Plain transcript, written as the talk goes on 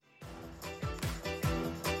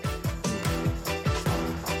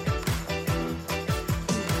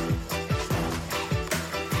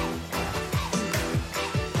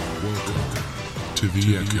to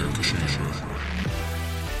the Echo Chamber.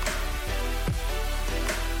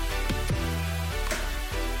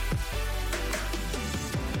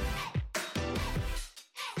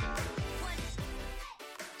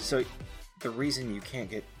 So, the reason you can't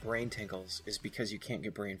get brain tingles is because you can't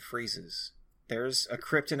get brain freezes. There's a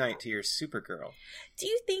kryptonite to your Supergirl. Do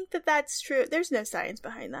you think that that's true? There's no science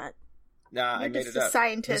behind that. Nah, You're I made just it a up.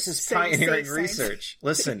 scientist, This is so you say pioneering science. research.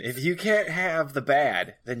 Listen, if you can't have the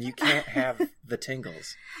bad, then you can't have the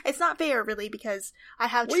tingles. It's not fair, really, because I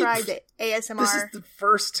have Wait, tried the ASMR. This is the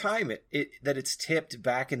first time that it's tipped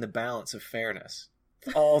back in the balance of fairness.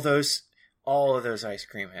 All of those ice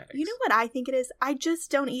cream addicts. You know what I think it is? I just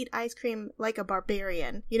don't eat ice cream like a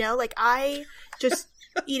barbarian. You know, like I just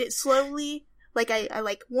eat it slowly. Like I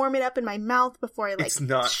like warm it up in my mouth before I like It's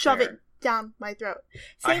not shove fair. it down my throat.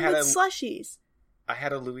 I Same had with a- slushies. I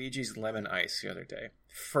had a Luigi's lemon ice the other day.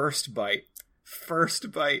 First bite,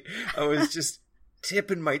 I was just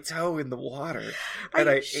tipping my toe in the water, and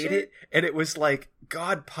Are you I sure? ate it, and it was like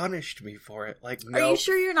God punished me for it. Like, no, Are you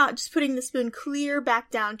sure you're not just putting the spoon clear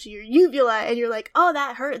back down to your uvula and you're like, oh,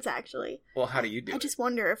 that hurts actually? Well, how do you do I it? just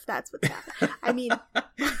wonder if that's what's happening. I mean,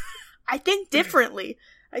 I think differently.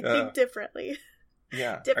 I think differently.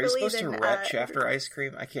 Yeah. Are you differently supposed to than, retch after ice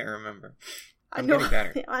cream? I can't remember. I'm know- getting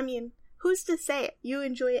better. I mean, who's to say it? You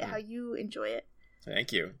enjoy it how you enjoy it.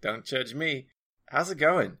 Thank you. Don't judge me. How's it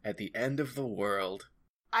going at the end of the world?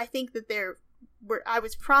 I think that I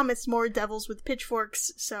was promised more devils with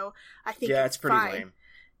pitchforks, so I think Yeah, it's pretty fine. lame.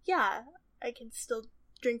 Yeah, I can still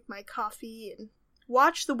drink my coffee and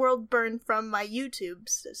watch the world burn from my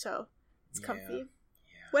YouTubes, so it's comfy. Yeah.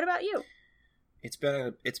 What about you? It's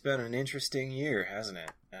been an interesting year, hasn't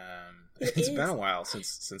it? It It's is. been a while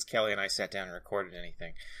since Kelly and I sat down and recorded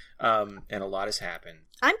anything, and a lot has happened.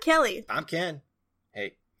 I'm Kelly. I'm Ken.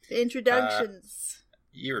 Hey, Introductions.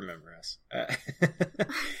 you remember us?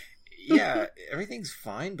 Yeah, everything's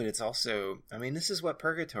fine, but it's also, I mean, this is what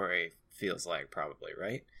purgatory feels like, probably,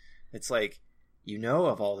 right? It's like, you know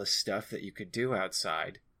of all this stuff that you could do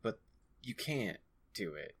outside, but you can't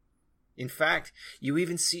do it. In fact, you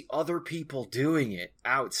even see other people doing it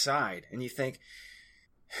outside, and you think,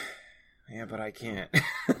 yeah, but I can't.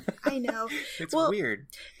 I know. It's Well, weird.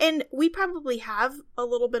 And we probably have a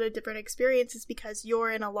little bit of different experiences because you're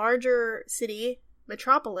in a larger city,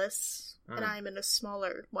 metropolis, and I'm in a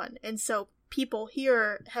smaller one. And so people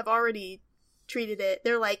here have already treated it.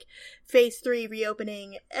 They're like, phase 3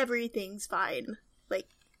 reopening, everything's fine. Like,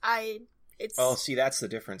 it's... Oh, see, that's the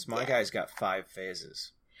difference. My Yeah. guy's got 5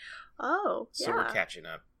 phases. Oh, So yeah. we're catching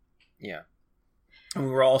up. Yeah. And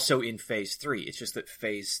we're also in phase 3. It's just that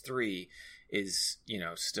phase 3 is,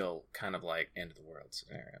 still kind of like end of the world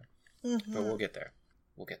scenario. Mhm. But we'll get there.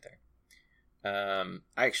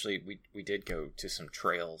 We did go to some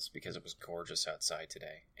trails because it was gorgeous outside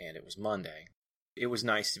today, and it was Monday. It was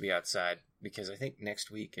nice to be outside because I think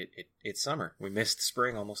next week it's summer. We missed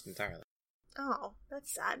spring almost entirely. Oh,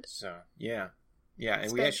 that's sad. So, yeah. Yeah, and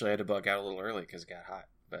It's we been- actually had to bug out a little early because it got hot.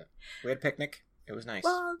 But we had a picnic. It was nice.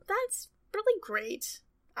 Well, that's really great.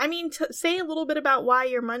 I mean, say a little bit about why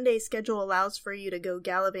your Monday schedule allows for you to go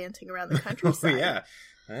gallivanting around the countryside. Yeah.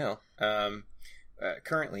 Well,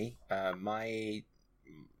 currently, my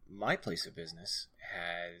place of business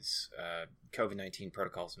has COVID-19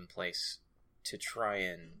 protocols in place to try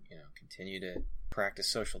and continue to practice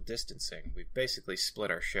social distancing. We've basically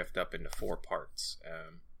split our shift up into 4 parts.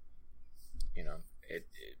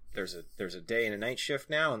 There's a day and a night shift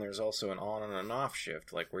now, and there's also an on and an off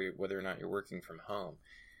shift, like whether or not you're working from home.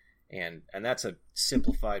 And that's a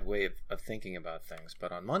simplified way of thinking about things.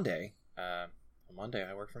 But on Monday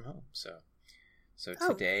I work from home. So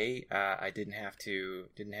today I didn't have to.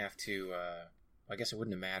 I guess it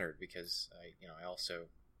wouldn't have mattered because I also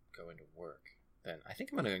go into work. Then I think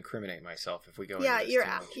I'm going to incriminate myself if we go. Yeah, into this you're too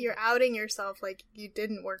much. you're outing yourself like you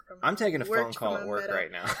didn't work from home. I'm taking a You worked phone call from at home, work but,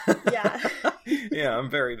 right now. Yeah. Yeah, I'm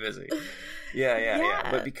very busy. Yeah. Yeah.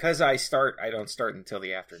 But because I don't start until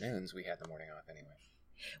the afternoons, we had the morning off anyway.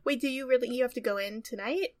 Wait, do you have to go in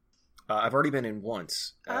tonight? I've already been in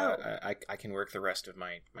once. Oh. I can work the rest of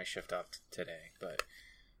my shift off today, but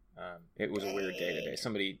it was a weird day today.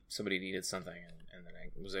 Somebody needed something, and then I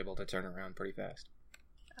was able to turn around pretty fast.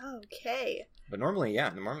 Okay. But normally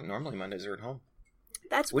Mondays are at home.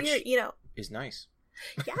 That's Which- weird, Is nice.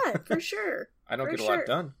 Yeah, for sure. I don't For get a sure. lot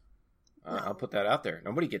done. No. I'll put that out there.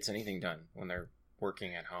 Nobody gets anything done when they're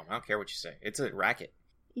working at home. I don't care what you say. It's a racket.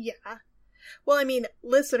 Yeah. Well, I mean,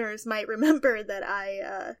 listeners might remember that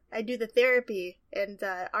I do the therapy, and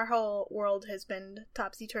our whole world has been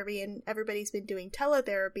topsy-turvy, and everybody's been doing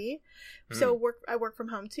teletherapy. So I work from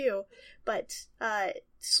home too. But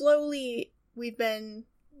slowly, we've been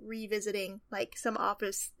revisiting like some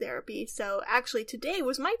office therapy. So actually today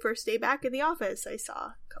was my first day back in the office. I saw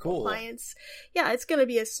a couple clients. Yeah, it's going to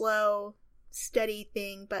be a slow, steady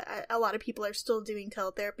thing, but a lot of people are still doing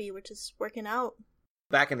teletherapy, which is working out.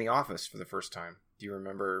 Back in the office for the first time. Do you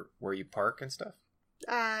remember where you park and stuff?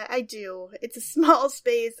 I do. It's a small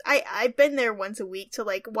space. I've been there once a week to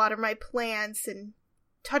like water my plants and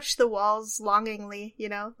touch the walls longingly, you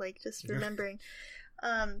know, like just remembering.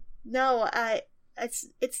 No,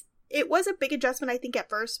 it was a big adjustment, I think, at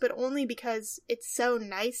first, but only because it's so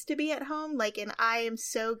nice to be at home. Like, and I am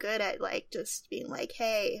so good at like just being like,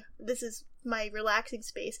 hey, this is my relaxing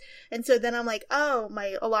space. And so then I'm like, oh,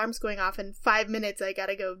 my alarm's going off in 5 minutes. I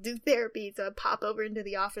gotta go do therapy. So I pop over into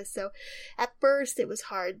the office. So at first it was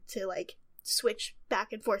hard to like switch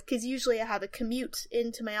back and forth because usually I have a commute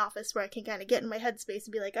into my office where I can kind of get in my headspace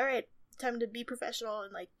and be like, all right, time to be professional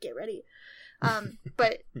and like get ready.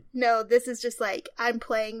 But no, this is just like I'm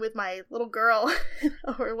playing with my little girl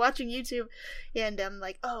or watching YouTube and I'm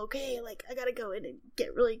like, oh, okay, like I gotta go in and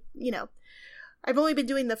get really, you know, I've only been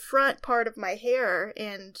doing the front part of my hair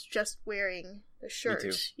and just wearing the shirt,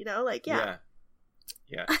 you know, like, yeah.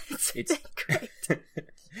 it's been great.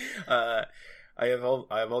 I have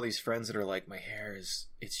all these friends that are like, my hair is,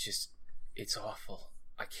 it's awful.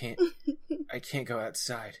 I can't go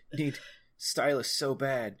outside. I need stylists so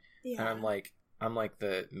bad. Yeah. And I'm like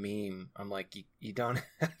the meme. I'm like, you don't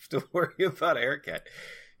have to worry about a haircut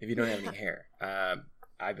if you don't have any hair.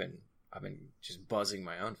 I've been just buzzing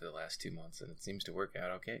my own for the last 2 months, and it seems to work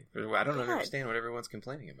out okay. I don't understand what everyone's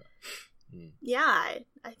complaining about. Yeah,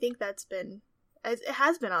 I think that's been, it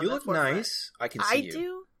has been on you the look forefront. Nice. I can see you. I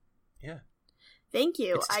do? Yeah. Thank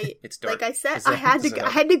you. It's dark. Like I said, I had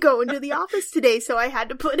to go into the office today, so I had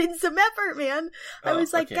to put in some effort, man. I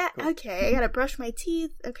was like, okay, I gotta brush my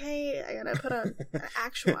teeth. Okay, I gotta put on an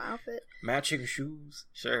actual outfit. Matching shoes.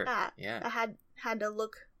 Sure. Yeah. I had to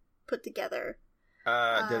look put together.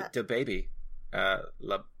 The baby,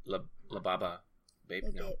 la baba, baby.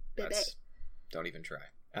 No, that's, don't even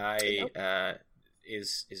try.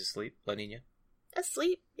 Is asleep, La Nina?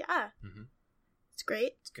 Asleep, yeah. Mm-hmm. It's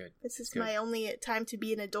great. It's good. This is my only time to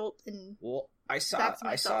be an adult. And I saw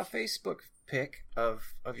a Facebook pic of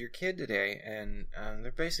your kid today, and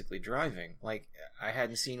they're basically driving. Like, I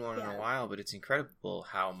hadn't seen one in a while, but it's incredible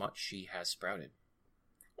how much she has sprouted.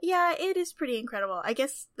 Yeah, it is pretty incredible. I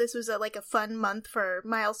guess this was a fun month for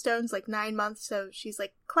milestones, like 9 months. So she's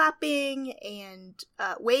like clapping and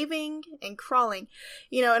waving and crawling,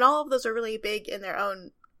 you know, and all of those are really big in their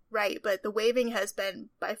own right. But the waving has been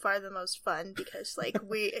by far the most fun because like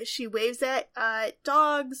she waves at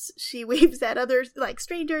dogs, she waves at others, like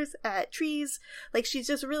strangers, at trees. Like she's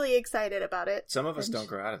just really excited about it. Some of us don't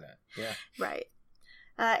grow out of that. Yeah. Right.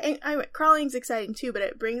 And crawling's exciting too, but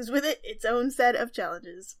it brings with it its own set of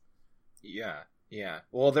challenges. Yeah.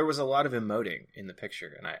 Well, there was a lot of emoting in the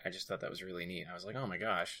picture, and I just thought that was really neat. I was like, oh my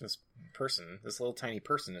gosh, this little tiny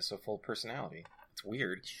person is so full of personality. It's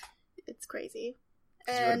weird. It's crazy.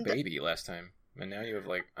 And you had a baby last time, and now you have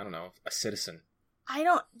a citizen. I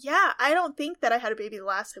don't think that I had a baby the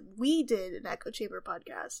last time we did an Echo Chamber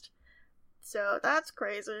podcast. So that's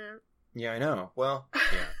crazy. Yeah, I know. Well,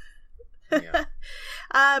 yeah. Yeah.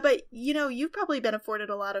 But you've probably been afforded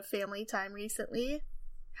a lot of family time recently.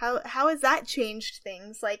 How has that changed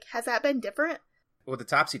things? Like, has that been different? Well, the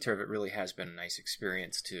topsy-turvy, it really has been a nice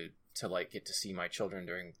experience to get to see my children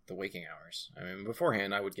during the waking hours. I mean,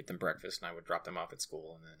 beforehand, I would get them breakfast and I would drop them off at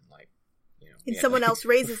school, and then and someone else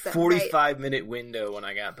raises them. 45-minute window when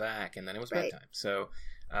I got back, and then it was bedtime. So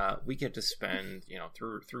we get to spend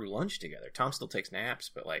through lunch together. Tom still takes naps,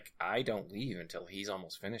 but I don't leave until he's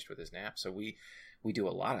almost finished with his nap. So we do a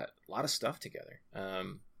lot of stuff together.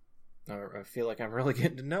 I feel like I'm really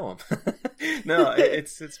getting to know him. No,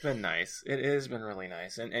 it's been nice. It has been really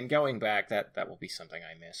nice, and going back, that will be something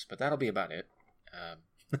I miss. But that'll be about it.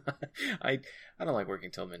 I don't like working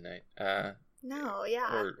till midnight. No,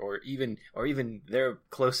 yeah. Or even their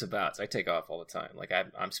close abouts. I take off all the time. Like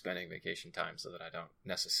I'm spending vacation time so that I don't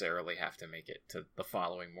necessarily have to make it to the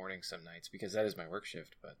following morning some nights, because that is my work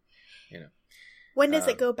shift. But when does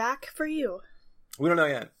it go back for you? We don't know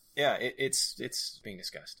yet. Yeah, it's being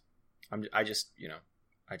discussed. I just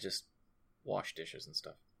wash dishes and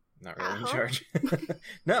stuff. Not really in charge.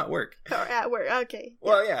 No, at work. Oh, at work. Okay.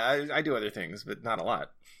 Well, yeah, I do other things, but not a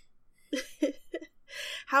lot.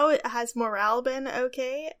 How has morale been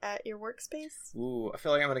okay at your workspace? Ooh, I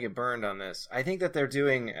feel like I'm going to get burned on this. I think that they're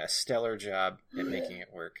doing a stellar job at making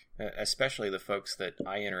it work, especially the folks that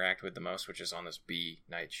I interact with the most, which is on this B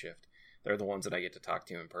night shift. They're the ones that I get to talk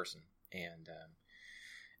to in person. And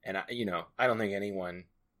I don't think anyone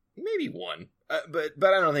maybe one. But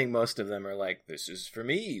I don't think most of them are like, this is for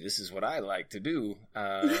me. This is what I like to do.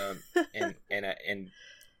 And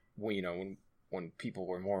when, you know, when people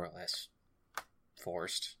were more or less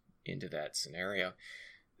forced into that scenario,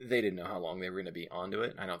 they didn't know how long they were going to be onto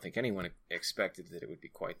it. I don't think anyone expected that it would be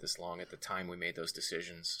quite this long at the time we made those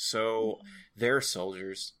decisions. So they're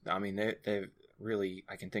soldiers. I mean, they really,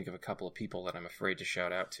 I can think of a couple of people that I'm afraid to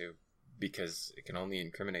shout out to because it can only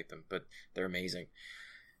incriminate them, but they're amazing.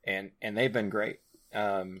 And they've been great.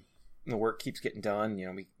 The work keeps getting done. You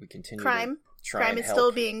know, we continue crime. to try Crime and is help.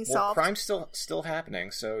 still being solved. Crime's still happening.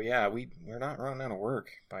 So yeah, we're not running out of work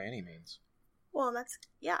by any means. Well, that's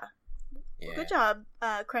Yeah. Well, good job,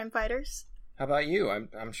 crime fighters. How about you?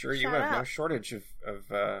 I'm sure you Shout have no out. shortage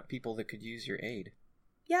of people that could use your aid.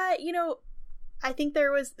 Yeah, you know, I think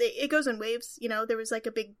it goes in waves. You know, there was like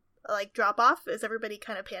a big drop off as everybody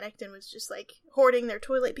kind of panicked and was just like hoarding their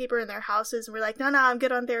toilet paper in their houses, and we're like, no, I'm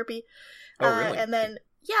good on therapy. Oh, really? And then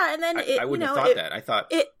I wouldn't have thought that. I thought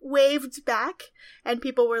it waved back, and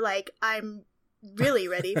people were like, I'm really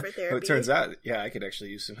ready for therapy. Well, it turns out, I could actually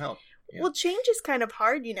use some help. Yeah. Well, change is kind of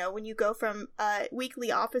hard, you know, when you go from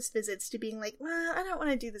weekly office visits to being like, I don't want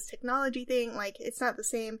to do this technology thing. Like, it's not the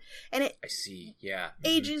same. And I see. Yeah.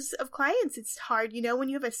 Ages of clients, it's hard. You know, when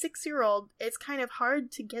you have a 6-year-old, it's kind of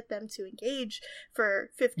hard to get them to engage for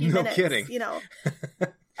 50 minutes. No kidding. You know.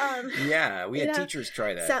 Yeah, we had teachers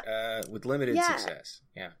try that with limited success.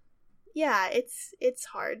 Yeah. Yeah, it's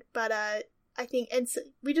hard, but I think, and so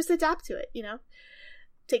we just adapt to it, you know.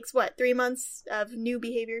 Takes 3 months of new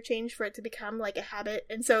behavior change for it to become like a habit,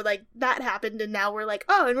 and so like that happened, and now we're like,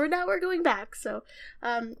 we're going back. So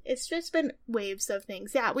it's just been waves of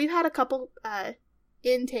things. Yeah, we've had a couple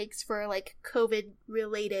intakes for like COVID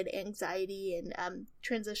related anxiety and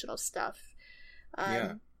transitional stuff.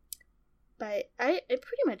 But it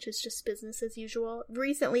pretty much is just business as usual.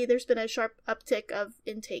 Recently there's been a sharp uptick of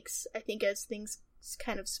intakes, I think, as things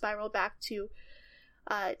kind of spiral back to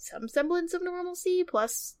some semblance of normalcy,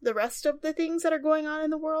 plus the rest of the things that are going on in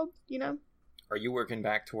the world, you know? Are you working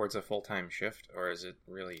back towards a full-time shift, or is it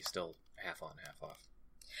really still half on, half off?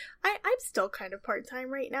 I'm still kind of part-time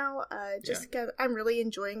right now, because I'm really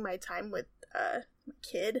enjoying my time with my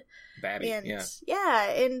kid. Babby, and, yeah.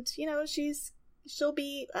 And, you know, she'll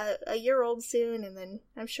be a year old soon, and then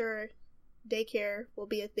I'm sure daycare will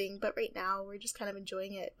be a thing, but right now we're just kind of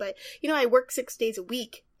enjoying it. But, you know, I work 6 days a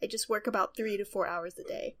week. I just work about 3 to 4 hours a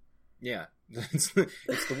day. Yeah, it's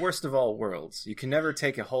the worst of all worlds. You can never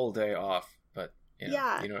take a whole day off, but you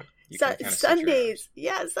know, you can kind of Sundays.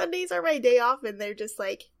 Yeah, Sundays are my day off, and they're just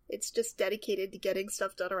like, it's just dedicated to getting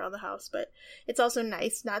stuff done around the house. But it's also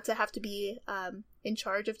nice not to have to be in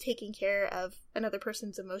charge of taking care of another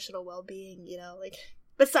person's emotional well-being, you know, like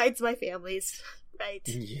besides my family's, right?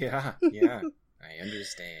 Yeah, I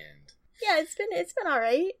understand. Yeah, it's been all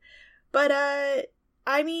right, but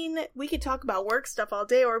I mean, we could talk about work stuff all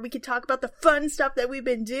day, or we could talk about the fun stuff that we've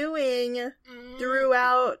been doing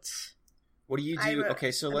throughout. What do you do?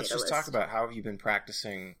 Okay, so let's just talk about how have you been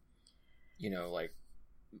practicing, you know, like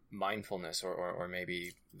mindfulness, or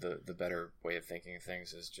maybe the better way of thinking of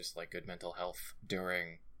things is just like good mental health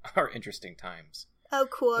during our interesting times. Oh,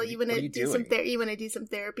 cool! You want to do some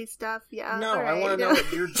therapy stuff? Yeah. No, right. I want to know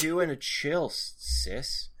what you're doing to chill,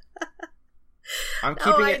 sis. I'm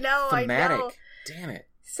keeping it thematic. I know. Damn it.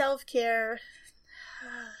 Self-care.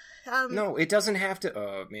 No, it doesn't have to.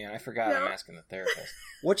 Oh, man, I forgot. I'm asking the therapist.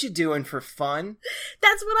 What you doing for fun?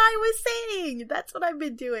 That's what I was saying. That's what I've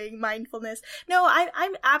been doing. Mindfulness. No,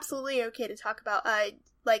 I'm absolutely okay to talk about,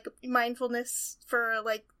 like, mindfulness for,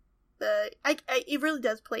 like, it really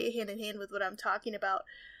does play hand in hand with what I'm talking about.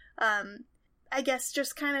 I guess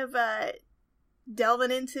just kind of, delving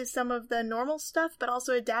into some of the normal stuff, but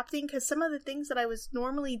also adapting, because some of the things that I was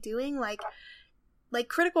normally doing, like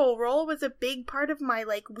Critical Role was a big part of my,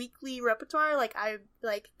 like, weekly repertoire. Like,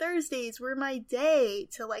 Thursdays were my day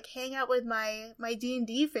to, like, hang out with my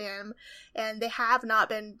D&D fam, and they have not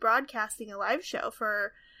been broadcasting a live show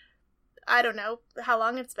for, I don't know how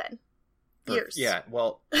long it's been. Years. Yeah,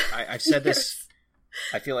 well, I've said this,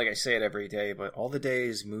 I feel like I say it every day, but all the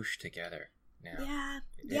days moosh together now.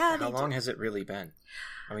 Yeah. How long has it really been?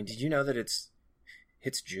 I mean, did you know that it's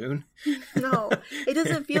June? No, it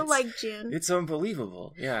doesn't feel like June. It's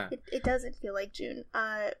unbelievable. Yeah. It doesn't feel like June.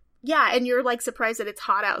 Yeah, and you're like surprised that it's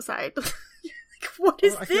hot outside. Like, what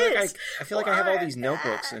is this? I feel like I have all these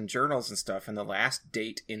notebooks and journals and stuff, and the last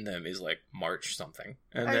date in them is like March something,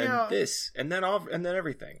 and then this, and then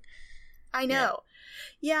everything. I know.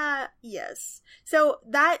 Yeah. Yes. So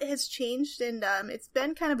that has changed, and it's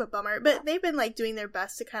been kind of a bummer. But they've been like doing their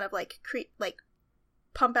best to kind of like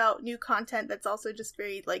pump out new content that's also just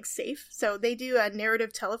very like safe. So they do a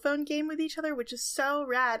narrative telephone game with each other, which is so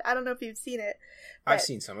rad. I don't know if you've seen it. I've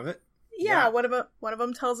seen some of it. Yeah, one of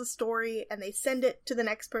them tells a story and they send it to the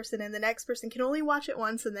next person, and the next person can only watch it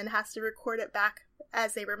once and then has to record it back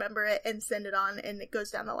as they remember it and send it on, and it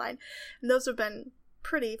goes down the line. And those have been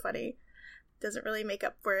pretty funny. Doesn't really make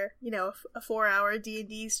up for, a 4-hour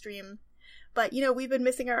D&D stream. But, we've been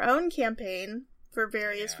missing our own campaign for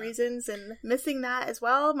various reasons, and missing that as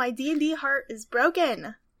well. My D&D heart is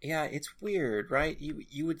broken. Yeah, it's weird, right?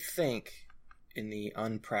 You would think, in the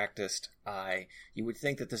unpracticed eye, you would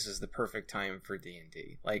think that this is the perfect time for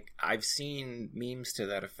D&D. Like, I've seen memes to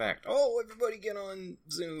that effect. Oh, everybody get on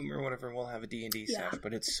Zoom or whatever, and we'll have a D&D sesh.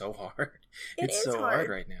 But it's so hard. It's so hard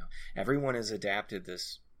right now. Everyone has adapted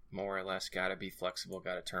this more or less gotta be flexible,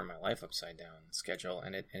 gotta turn my life upside down schedule,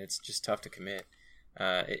 and it's just tough to commit.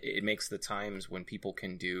 It makes the times when people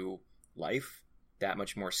can do life that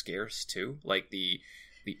much more scarce too. Like the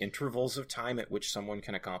intervals of time at which someone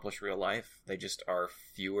can accomplish real life, they just are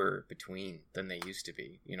fewer between than they used to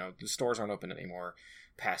be. The stores aren't open anymore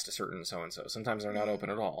past a certain so-and-so. Sometimes they're not open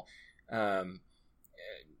at all.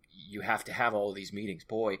 You have to have all of these meetings.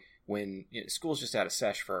 Boy, when school's just out of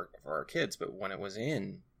sesh for our kids, but when it was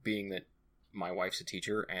in, being that my wife's a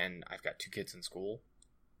teacher and I've got 2 kids in school,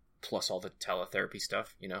 plus all the teletherapy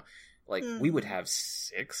stuff, we would have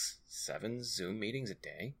 6-7 Zoom meetings a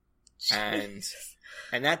day. And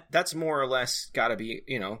that's more or less got to be,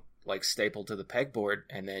 like stapled to the pegboard,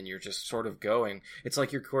 and then you're just sort of going. It's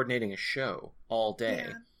like you're coordinating a show all day.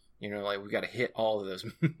 Yeah. Like we've got to hit all of those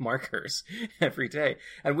markers every day.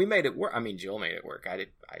 And we made it work. I mean, Jill made it work.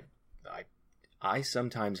 I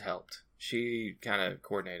sometimes helped. She kind of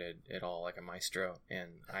coordinated it all like a maestro,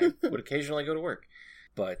 and I would occasionally go to work.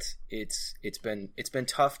 But it's been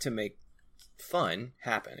tough to make fun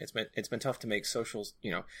happen. It's been tough to make social,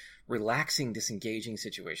 relaxing, disengaging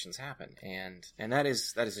situations happen, and that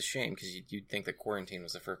is a shame, because you'd think that quarantine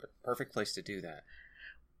was the perfect place to do that.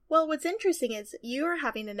 Well, what's interesting is you're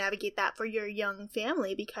having to navigate that for your young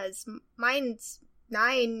family, because mine's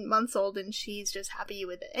 9 months old and she's just happy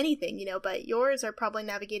with anything, but yours are probably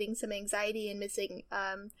navigating some anxiety and missing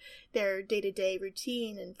their day-to-day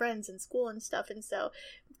routine and friends and school and stuff, and so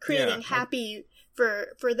creating happy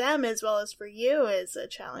for them as well as for you is a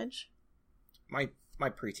challenge. My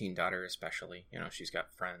preteen daughter especially, she's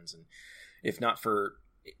got friends, and if not for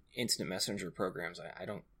instant messenger programs, I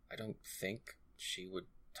don't think she would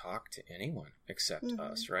talk to anyone except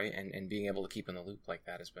us, right? And being able to keep in the loop like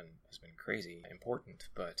that has been crazy important,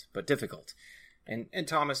 but difficult. And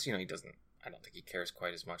Thomas, I don't think he cares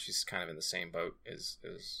quite as much. He's kind of in the same boat as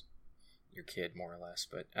your kid, more or less.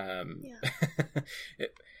 But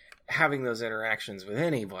having those interactions with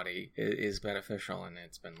anybody is beneficial, and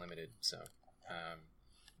it's been limited. So,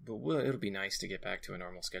 but it'll be nice to get back to a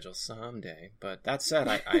normal schedule someday. But that said,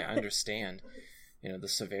 I understand, the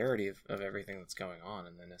severity of everything that's going on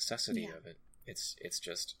and the necessity of it.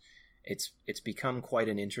 It's become quite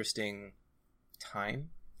an interesting time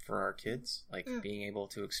for our kids. Like being able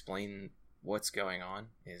to explain what's going on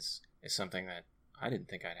is something that I didn't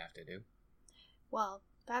think I'd have to do. Well,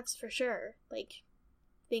 that's for sure. Like,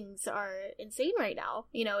 things are insane right now,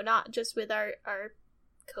 not just with our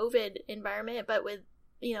COVID environment, but with,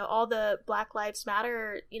 all the Black Lives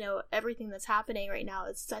Matter, everything that's happening right now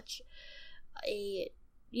is such a,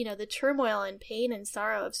 the turmoil and pain and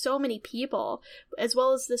sorrow of so many people, as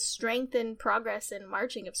well as the strength and progress and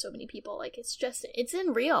marching of so many people. Like, it's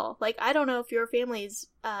unreal. Like, I don't know if your family's,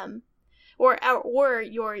 or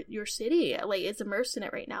your city, like, is immersed in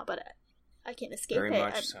it right now, but I can't escape Very it.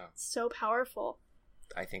 Much It's so. So powerful.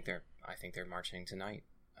 I think they're marching tonight.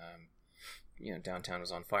 Downtown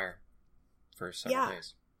was on fire for several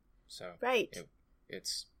days. So right.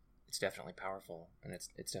 It's definitely powerful, and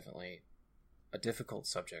it's definitely a difficult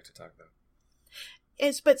subject to talk about.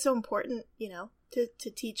 But so important,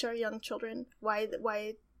 to teach our young children why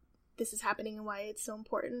this is happening and why it's so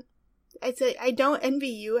important. I'd say I don't envy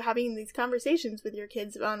you having these conversations with your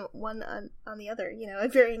kids on the other,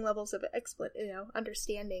 at varying levels of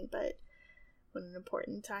understanding, but what an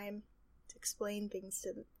important time to explain things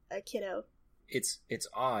to a kiddo. It's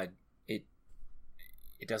odd.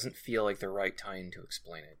 It doesn't feel like the right time to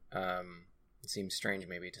explain it. It seems strange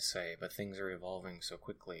maybe to say, but things are evolving so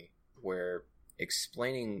quickly where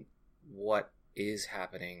explaining what is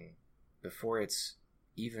happening before it's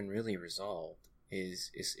even really resolved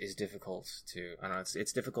is difficult to, I don't know,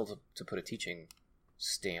 it's difficult to put a teaching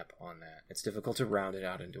stamp on that. It's difficult to round it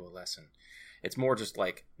out into a lesson. It's more just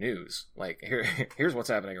like news. Like, here's what's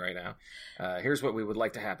happening right now. Here's what we would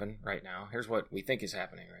like to happen right now. Here's what we think is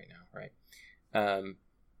happening right now, right? And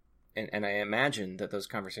I imagine that those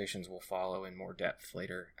conversations will follow in more depth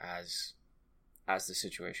later as the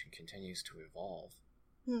situation continues to evolve.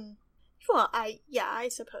 Well, I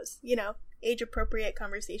suppose, age-appropriate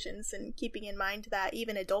conversations, and keeping in mind that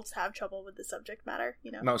even adults have trouble with the subject matter,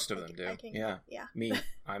 Most of them do. Yeah. Me,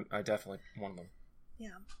 I definitely one of them.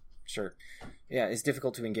 Yeah. Sure. Yeah, it's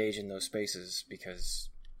difficult to engage in those spaces because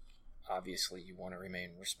obviously you want to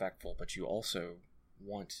remain respectful, but you also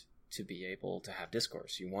want to be able to have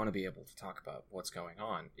discourse. You want to be able to talk about what's going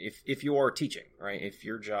on. If you are teaching, right? If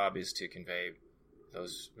your job is to convey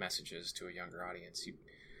those messages to a younger audience,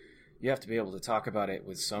 you have to be able to talk about it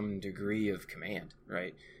with some degree of command,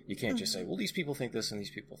 right? You can't just say, well, these people think this and these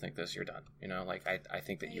people think this, you're done. I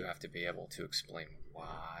think that you have to be able to explain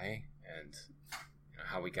why and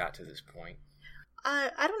how we got to this point.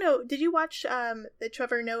 I don't know. Did you watch the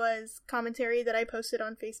Trevor Noah's commentary that I posted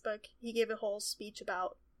on Facebook? He gave a whole speech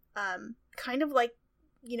about kind of like,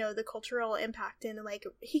 the cultural impact, and like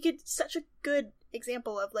he gave such a good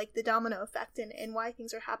example of like the domino effect and why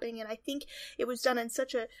things are happening. And I think it was done in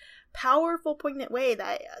such a powerful, poignant way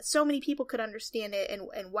that so many people could understand it,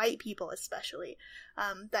 and white people especially,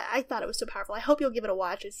 that I thought it was so powerful. I hope you'll give it a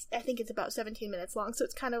watch. I think it's about 17 minutes long, so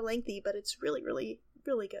it's kind of lengthy, but it's really, really,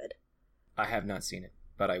 really good. I have not seen it,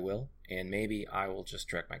 but I will, and maybe I will just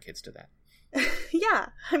direct my kids to that. Yeah,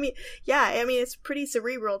 I mean, it's pretty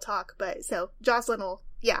cerebral talk, but so Jocelyn will,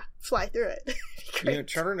 fly through it.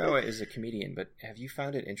 Trevor Noah is a comedian, but have you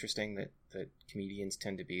found it interesting that comedians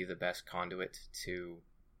tend to be the best conduit to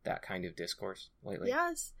that kind of discourse lately?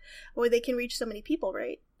 Yes, or they can reach so many people,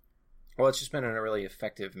 right? Well, it's just been a really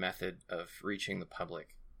effective method of reaching the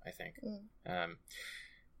public, I think.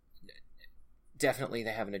 Definitely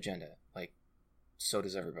they have an agenda, like, so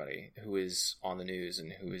does everybody who is on the news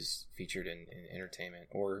and who is featured in entertainment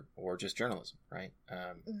or just journalism, right?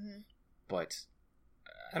 But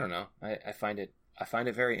I don't know. I find it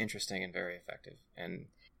very interesting and very effective, and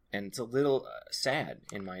it's a little sad,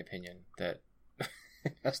 in my opinion, that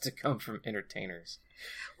it has to come from entertainers.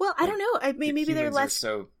 Well, I don't know. I mean, maybe they're less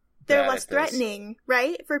threatening,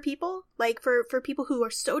 right? For people, like for people who are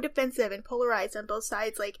so defensive and polarized on both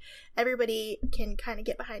sides, like everybody can kind of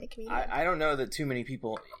get behind a comedian. I don't know that too many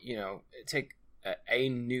people, take a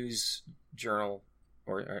news journal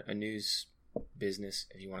or a news business,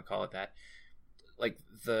 if you want to call it that, like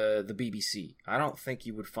the BBC. I don't think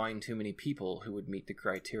you would find too many people who would meet the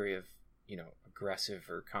criteria of, aggressive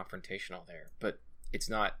or confrontational there. But it's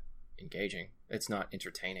not engaging. It's not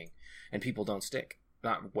entertaining. And people don't stick.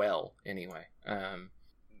 Not well, anyway.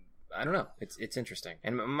 I don't know. It's interesting.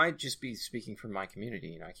 And it might just be speaking from my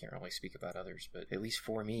community. I can't really speak about others. But at least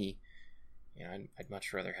for me, I'd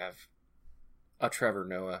much rather have a Trevor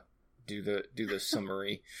Noah do the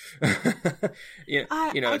summary. I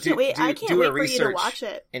can't wait. I can't wait for you to watch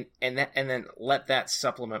it, and then let that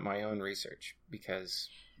supplement my own research, because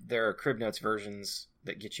there are Crib Notes versions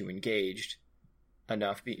that get you engaged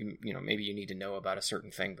enough. Maybe you need to know about a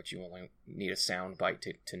certain thing, but you only need a sound bite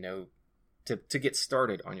to know to get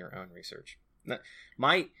started on your own research.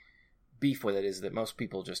 My beef with it is that most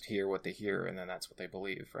people just hear what they hear and then that's what they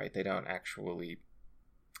believe, right? They don't actually.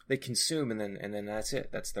 They consume and then that's it.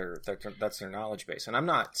 That's their knowledge base. And I'm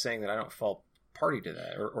not saying that I don't fall party to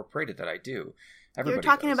that or prey to that. I do. Everybody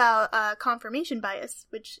You're talking does. about confirmation bias,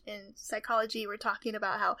 which in psychology we're talking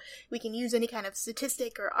about how we can use any kind of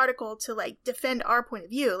statistic or article to like defend our point of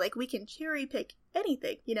view. Like we can cherry pick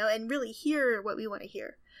anything, and really hear what we want to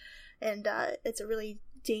hear. And it's a really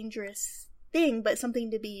dangerous thing, but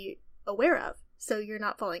something to be aware of, so you're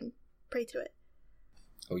not falling prey to it.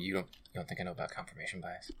 Oh, you don't think I know about confirmation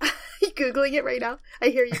bias? You're Googling it right now. I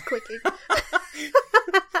hear you clicking.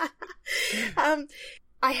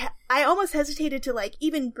 I almost hesitated to like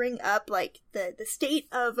even bring up like the state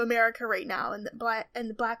of America right now and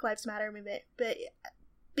the Black Lives Matter movement, but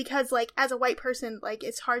because like as a white person, like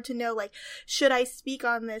it's hard to know like should I speak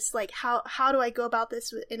on this, like how do I go about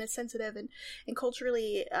this in a sensitive and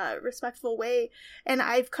culturally respectful way. And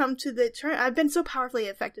I've come to the turn. I've been so powerfully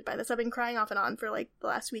affected by this. I've been crying off and on for like the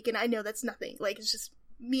last week, and I know that's nothing. Like it's just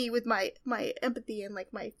me with my empathy and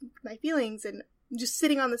like my feelings and just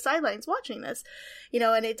sitting on the sidelines watching this,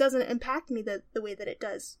 and it doesn't impact me the way that it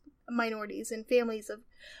does minorities and families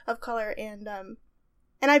of color.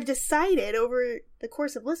 And I've decided over the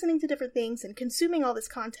course of listening to different things and consuming all this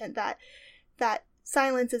content that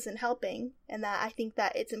silence isn't helping, and that I think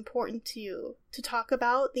that it's important to talk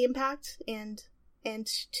about the impact and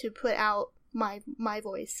to put out my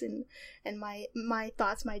voice and my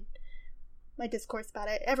thoughts, my discourse about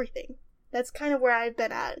it, everything. That's kind of where I've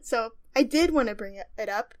been at. So I did want to bring it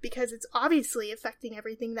up because it's obviously affecting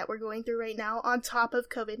everything that we're going through right now on top of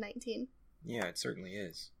COVID-19. Yeah, it certainly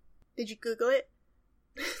is. Did you Google it?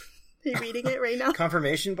 Are you reading it right now?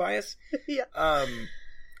 Confirmation bias? Yeah.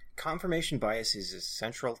 Confirmation bias is a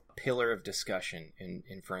central pillar of discussion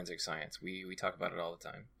in forensic science. We talk about it all the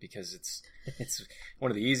time because it's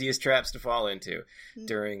one of the easiest traps to fall into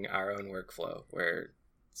during our own workflow, where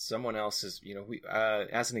someone else is,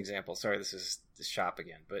 as an example, sorry, this is the shop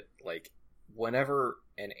again, but like whenever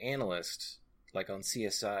an analyst, like on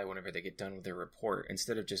CSI, whenever they get done with their report,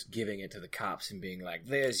 instead of just giving it to the cops and being like,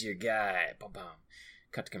 there's your guy, boom,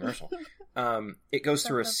 cut to commercial. It goes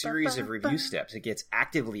through a series of review steps. It gets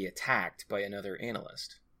actively attacked by another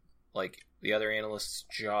analyst. Like, the other analyst's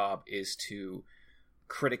job is to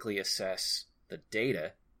critically assess the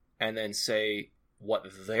data and then say what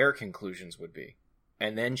their conclusions would be,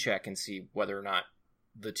 and then check and see whether or not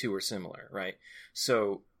the two are similar, right?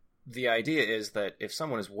 So the idea is that if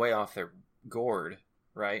someone is way off their gourd,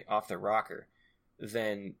 right, off their rocker,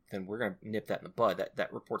 then we're going to nip that in the bud.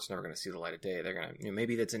 That report's never going to see the light of day. They're going to,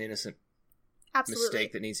 maybe that's an innocent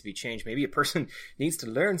mistake that needs to be changed. Maybe a person needs to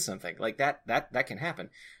learn something. Like that can happen.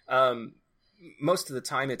 Most of the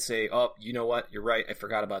time it's you know what, you're right, I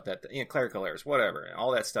forgot about that. Clerical errors, whatever, and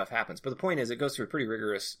all that stuff happens. But the point is, it goes through a pretty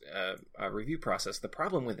rigorous review process. The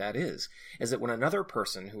problem with that is that when another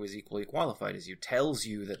person who is equally qualified as you tells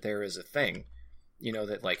you that there is a thing,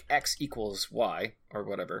 that like X equals Y or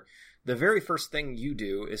whatever, the very first thing you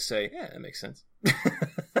do is say, yeah, that makes sense.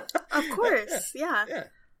 Of course, yeah.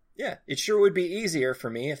 It sure would be easier for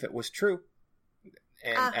me if it was true.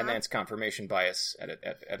 And that's confirmation bias at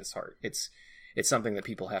its heart. It's something that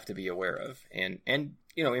people have to be aware of and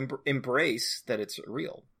embrace that it's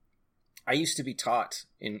real. I used to be taught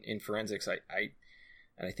in forensics, and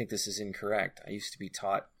I think this is incorrect. I used to be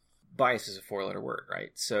taught bias is a 4-letter word,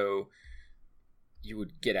 right? So you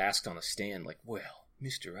would get asked on a stand like, well,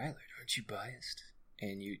 Mr. Eilert, aren't you biased?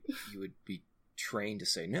 And you would be trained to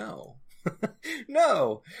say no.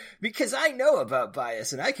 No, because I know about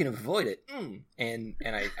bias and I can avoid it. And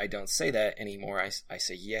I don't say that anymore. I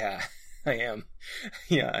say, yeah, I am.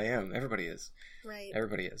 Yeah, I am. Everybody is. Right.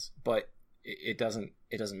 Everybody is. But it doesn't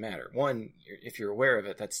matter. One, if you're aware of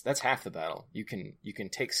it, that's half the battle. You can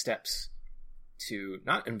take steps to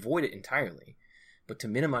not avoid it entirely, but to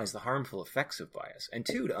minimize the harmful effects of bias. And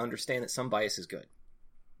two, to understand that some bias is good,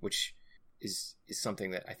 which is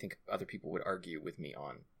something that I think other people would argue with me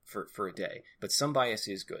on for a day. But some bias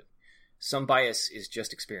is good. Some bias is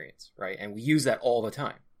just experience, right? And we use that all the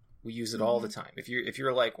time. We use it all the time. If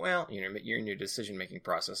you're like, well, you're in your decision-making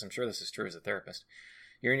process. I'm sure this is true as a therapist.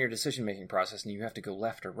 You're in your decision-making process and you have to go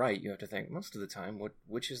left or right. You have to think most of the time,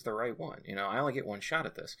 which is the right one? I only get one shot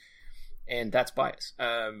at this. And that's bias.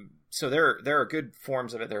 So there are good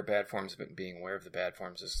forms of it. There are bad forms of it. And being aware of the bad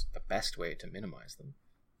forms is the best way to minimize them.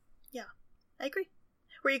 Yeah, I agree.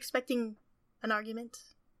 Were you expecting an argument?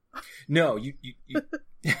 No, you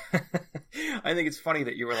I think it's funny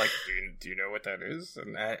that you were like, do you know what that is?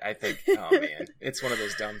 And I think, oh man, it's one of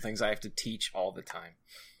those dumb things I have to teach all the time.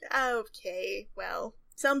 Okay, well,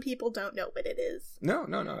 some people don't know what it is. No.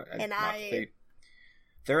 And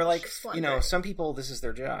they're like, some people, this is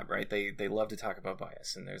their job, right? They love to talk about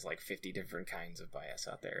bias, and there's like 50 different kinds of bias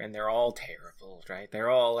out there, and they're all terrible, right?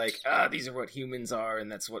 They're all like, these are what humans are,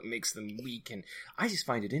 and that's what makes them weak, and I just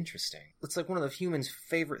find it interesting. It's like one of the humans'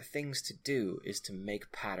 favorite things to do is to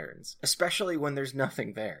make patterns, especially when there's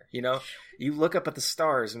nothing there, You look up at the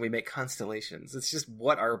stars and we make constellations. It's just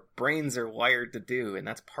what our brains are wired to do, and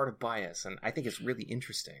that's part of bias, and I think it's really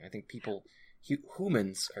interesting. I think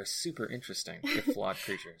humans are super interesting. They're flawed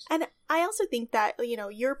creatures. And I also think that,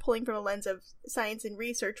 you're pulling from a lens of science and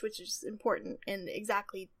research, which is important and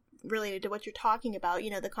exactly related to what you're talking about,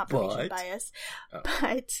 the confirmation bias.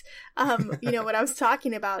 But, what I was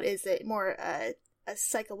talking about is it more a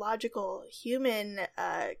psychological, human,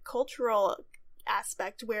 cultural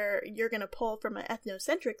aspect where you're going to pull from an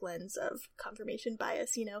ethnocentric lens of confirmation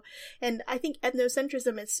bias, and I think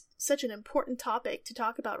ethnocentrism is such an important topic to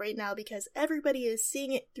talk about right now because everybody is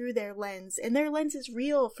seeing it through their lens, and their lens is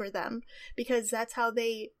real for them because that's how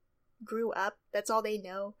they grew up. That's all they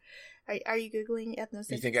know. Are you Googling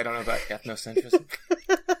ethnocentrism? You think I don't know about ethnocentrism?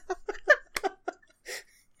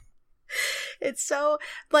 It's so,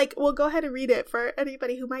 well, go ahead and read it for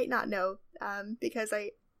anybody who might not know, because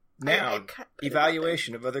Now,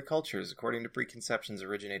 evaluation of other cultures according to preconceptions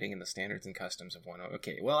originating in the standards and customs of one.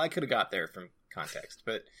 Okay, well, I could have got there from context,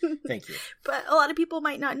 but thank you. But a lot of people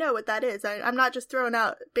might not know what that is. I'm not just throwing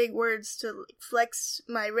out big words to flex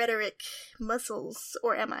my rhetoric muscles,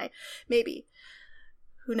 or am I? Maybe.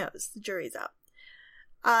 who knows? The jury's out.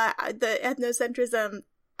 The ethnocentrism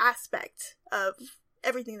aspect of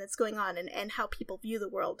everything that's going on and how people view the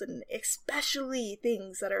world, and especially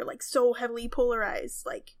things that are like so heavily polarized,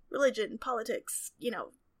 like religion, politics,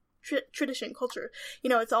 tradition, culture.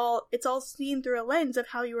 It's all seen through a lens of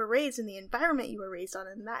how you were raised and the environment you were raised on,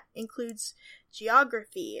 and that includes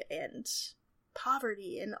geography and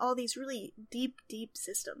poverty and all these really deep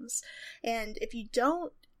systems. And if you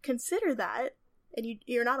don't consider that, and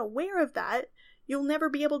you're not aware of that, you'll never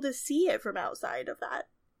be able to see it from outside of that.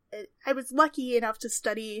 I was lucky enough to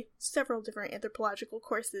study several different anthropological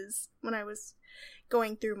courses when I was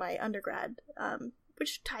going through my undergrad,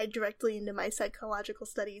 which tied directly into my psychological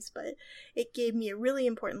studies, but it gave me a really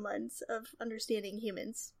important lens of understanding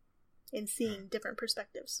humans and seeing different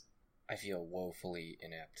perspectives. I feel woefully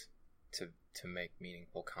inept to make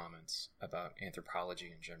meaningful comments about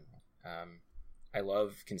anthropology in general. I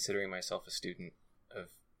love considering myself a student of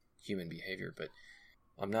human behavior, but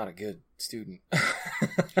I'm not a good student.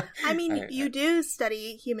 I mean, you do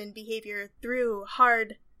study human behavior through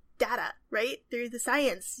hard data, right? Through the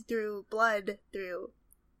science, through blood, through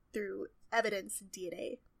evidence and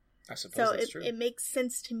DNA. I suppose so that's true. It makes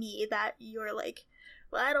sense to me that you're like,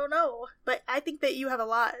 well, I don't know. But I think that you have a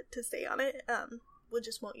lot to say on it. We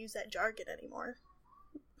just won't use that jargon anymore.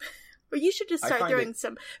 Or you should just start throwing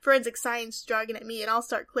some forensic science jargon at me, and I'll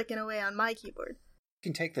start clicking away on my keyboard.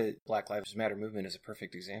 You can take the Black Lives Matter movement as a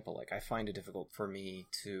perfect example. Like, I find it difficult for me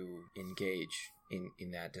to engage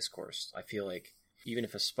in that discourse. I feel like even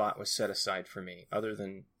if a spot was set aside for me, other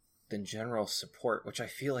than general support, which I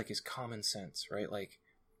feel like is common sense, right? Like,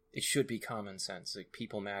 it should be common sense. Like,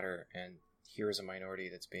 people matter, and here is a minority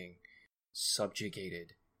that's being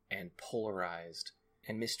subjugated and polarized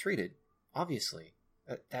and mistreated, obviously.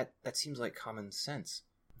 That seems like common sense.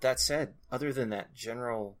 That said, other than that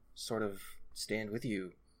general sort of stand with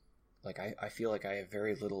you, like, I feel like I have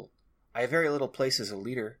very little place as a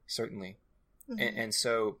leader, certainly. Mm-hmm. And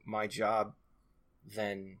so my job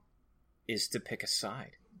then is to pick a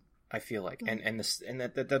side, I feel like. Mm-hmm. And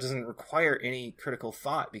that doesn't require any critical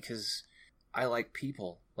thought, because I like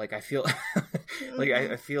people. Like, I feel like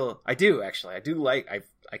I do actually.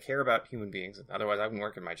 I care about human beings. Otherwise I wouldn't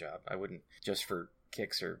work in my job. I wouldn't just for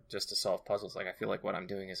kicks or just to solve puzzles. Like, I feel like what I'm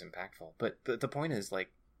doing is impactful. But the point is, like,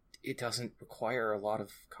 it doesn't require a lot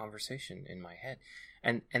of conversation in my head.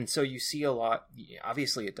 And so you see a lot,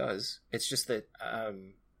 obviously it does. It's just that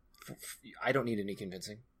I don't need any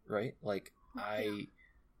convincing, right? Like,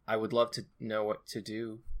 I would love to know what to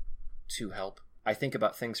do to help. I think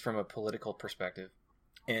about things from a political perspective,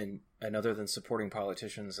 and other than supporting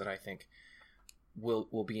politicians that I think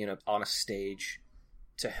will be on a stage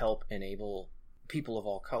to help enable people of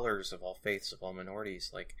all colors, of all faiths, of all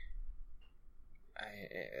minorities, like,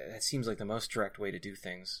 that seems like the most direct way to do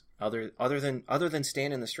things, other than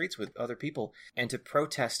stand in the streets with other people and to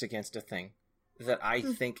protest against a thing that I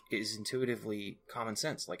think is intuitively common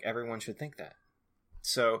sense. Like, everyone should think that.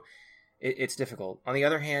 So it's difficult. On the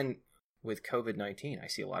other hand, with COVID-19, I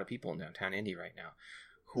see a lot of people in downtown Indy right now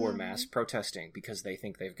who are mass protesting because they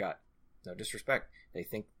think they've got, no disrespect, they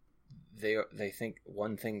think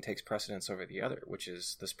one thing takes precedence over the other, which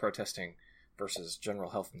is this protesting versus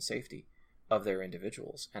general health and safety of their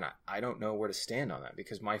individuals. And I don't know where to stand on that,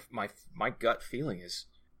 because my gut feeling is,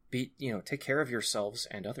 take care of yourselves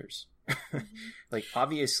and others. Like,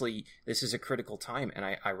 obviously this is a critical time, and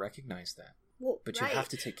I recognize that. Well, but you have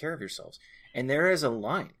to take care of yourselves. And there is a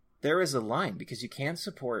line, because you can't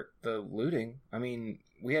support the looting. I mean,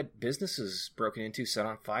 we had businesses broken into, set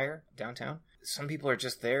on fire downtown. Some people are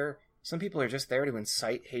just there to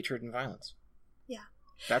incite hatred and violence. Yeah.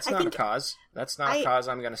 That's not a cause. That's not a cause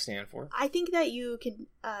I'm going to stand for. I think that you can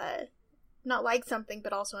not like something,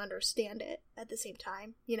 but also understand it at the same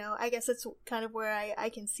time. I guess that's kind of where I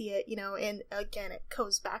can see it, and again, it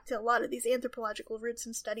goes back to a lot of these anthropological roots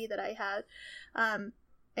and study that I had,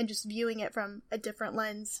 and just viewing it from a different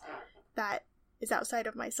lens that is outside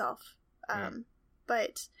of myself.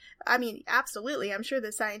 But, I mean, absolutely, I'm sure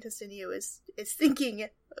the scientist in you is thinking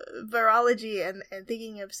virology and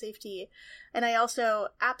thinking of safety. And I also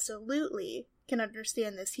absolutely can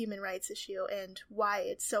understand this human rights issue and why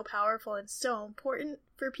it's so powerful and so important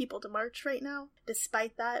for people to march right now.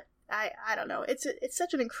 Despite that, I don't know. It's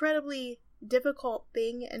such an incredibly difficult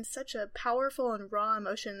thing and such a powerful and raw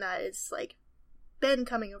emotion that is, like, been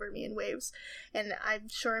coming over me in waves. And I'm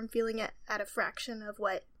sure I'm feeling it at a fraction of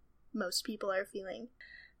what most people are feeling.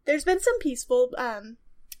 There's been some peaceful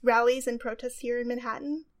rallies and protests here in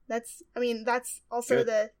Manhattan. That's also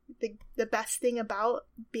the best thing about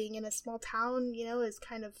being in a small town, is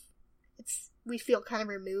kind of we feel kind of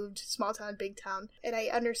removed, small town, big town. And I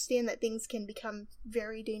understand that things can become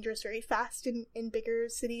very dangerous very fast in bigger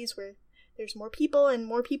cities where there's more people and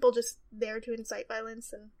more people just there to incite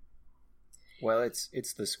violence. And well,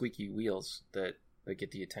 it's the squeaky wheels that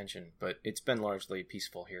get the attention, but it's been largely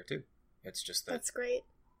peaceful here too. It's just that's great.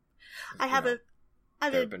 I have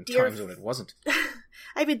been times when it wasn't.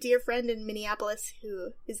 I have a dear friend in Minneapolis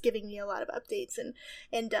who is giving me a lot of updates, and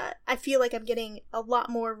I feel like I'm getting a lot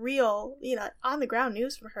more real, on the ground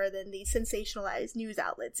news from her than the sensationalized news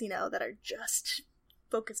outlets, that are just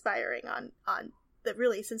focus firing on the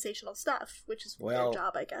really sensational stuff, which is their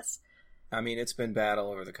job, I guess. I mean, it's been bad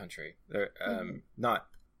all over the country.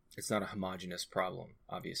 It's not a homogenous problem,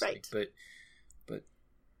 obviously, right. but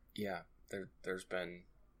yeah, there's been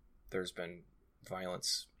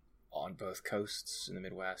violence on both coasts in the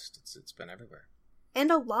Midwest. It's been everywhere. And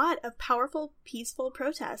a lot of powerful, peaceful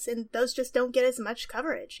protests, and those just don't get as much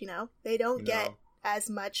coverage, They don't get as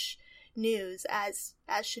much news as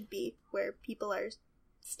should be, where people are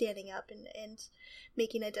standing up and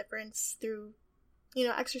making a difference through,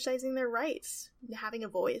 exercising their rights, having a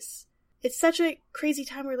voice. It's such a crazy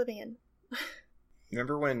time we're living in.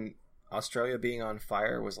 Remember when Australia being on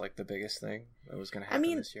fire was like the biggest thing that was going to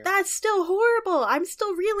happen this year? That's still horrible. I'm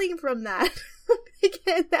still reeling from that.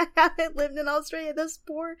 Again, I haven't lived in Australia. Those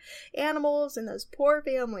poor animals and those poor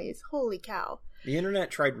families. Holy cow. The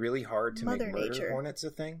internet tried really hard to Mother make murder Nature. Hornets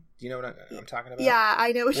a thing. Do you know what I'm talking about? Yeah,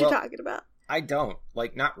 I know what you're talking about. I don't.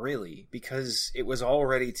 Not really, because it was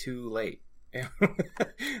already too late.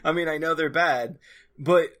 I mean, I know they're bad,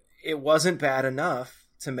 but it wasn't bad enough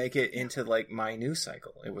to make it into my news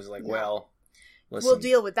cycle. It was well, listen, we'll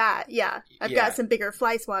deal with that. Yeah, I've got some bigger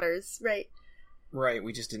fly swatters, right? Right.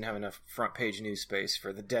 We just didn't have enough front page news space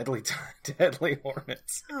for the deadly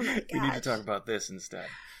hornets. Oh my god! We need to talk about this instead.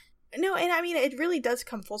 No, and I mean, it really does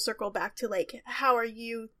come full circle back to how are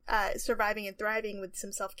you surviving and thriving with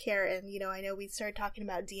some self care? And I know we started talking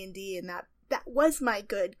about D&D, and that was my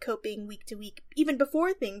good coping week to week, even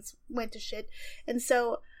before things went to shit. And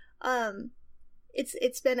so,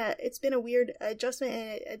 it's been a weird adjustment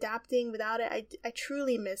and adapting without it. I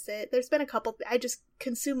truly miss it. There's been a couple. I just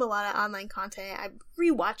consume a lot of online content. I'm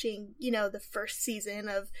rewatching, the first season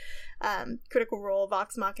of Critical Role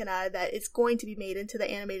Vox Machina that is going to be made into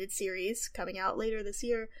the animated series coming out later this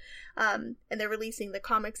year. And they're releasing the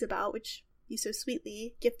comics about, which you so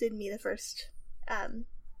sweetly gifted me the first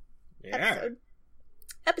episode.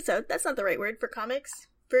 That's not the right word for comics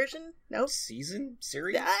version. No, season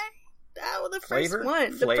series. The Flavor? first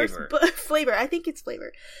one. Flavor. The first Flavor. I think it's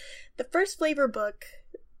Flavor. The first Flavor book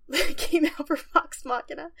that came out for Vox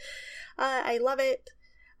Machina. I love it.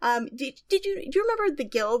 Do you remember The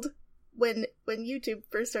Guild when YouTube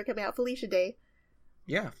first started coming out? Felicia Day.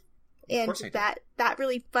 Yeah. And that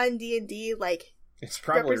really fun D&D it's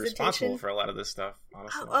probably responsible for a lot of this stuff,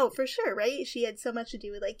 honestly. Oh, for sure, right? She had so much to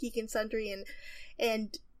do with Geek and Sundry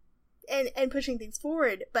and pushing things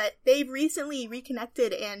forward, but they've recently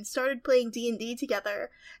reconnected and started playing D&D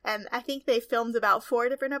together, and I think they filmed about 4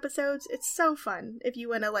 different episodes. It's so fun if you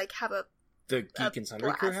want to have the Geek and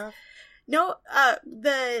Sundry crew have? No,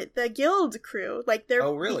 the Guild crew.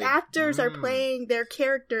 Oh, really? The actors are playing their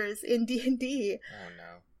characters in D&D. Oh no.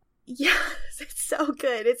 Yes, it's so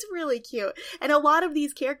good. It's really cute. And a lot of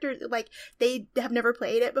these characters, they have never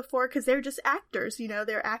played it before because they're just actors,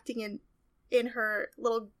 they're acting in her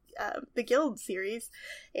little the Guild series,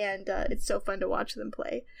 and it's so fun to watch them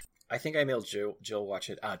play. I think I made Jill watch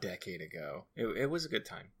it a decade ago. It was a good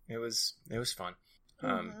time. It was fun.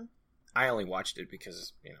 I only watched it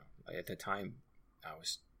because at the time I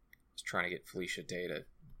was trying to get Felicia Day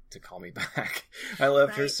to call me back. I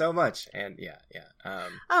loved her so much, and yeah.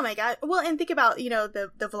 Oh my god! Well, and think about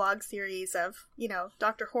the vlog series of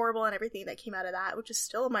Dr. Horrible and everything that came out of that, which is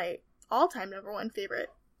still my all-time #1 favorite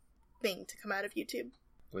thing to come out of YouTube.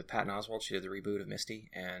 With Patton Oswalt, she did the reboot of Misty,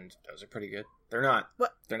 and those are pretty good. They're not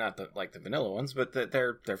the vanilla ones, but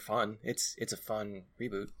they're fun. It's a fun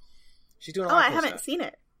reboot. She's doing a lot of cool I haven't stuff. seen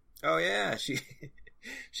it. Oh yeah,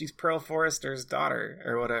 she's Pearl Forrester's daughter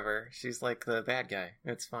or whatever. She's the bad guy.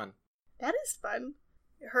 It's fun. That is fun.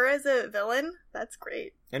 Her as a villain, that's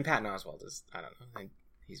great. And Patton Oswalt is, I don't know,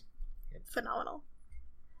 he's phenomenal.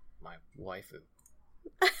 My waifu.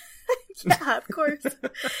 Yeah, of course.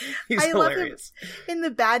 He's hilarious. Love him in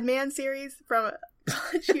the Badman series from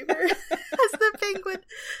College Humor as the penguin.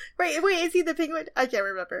 Right, wait, is he the penguin? I can't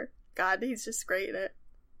remember. God, he's just great in it.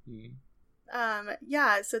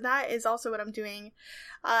 Yeah, so that is also what I'm doing.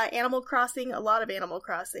 Animal Crossing, a lot of Animal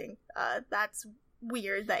Crossing. That's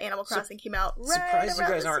weird that Animal Crossing came out right surprised around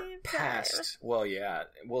you guys the aren't same past. time. Well, yeah.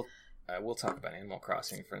 Well, we'll talk about Animal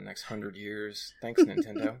Crossing for the next 100 years. Thanks,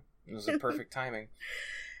 Nintendo. It was a perfect timing.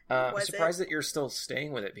 I'm surprised that you're still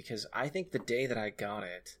staying with it, because I think the day that I got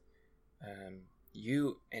it,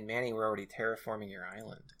 you and Manny were already terraforming your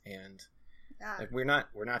island, and like, we're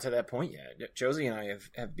not to that point yet. Josie and I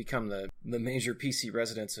have become the major PC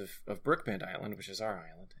residents of Brookbend Island, which is our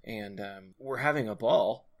island, and we're having a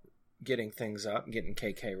ball getting things up, getting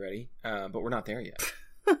KK ready, but we're not there yet.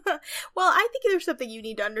 Well, I think there's something you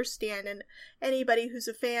need to understand, and anybody who's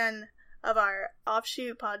a fan of our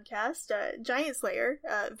offshoot podcast, Giant Slayer,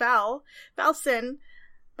 Valson,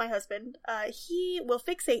 my husband, he will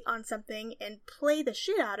fixate on something and play the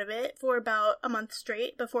shit out of it for about a month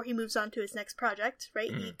straight before he moves on to his next project,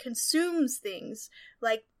 right? He consumes things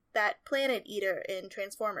like that Planet Eater in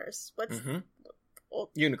Transformers. What's...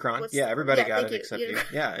 Unicron. Yeah, everybody got it except you.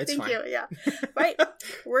 Yeah, it's fine. Thank you, yeah. Right?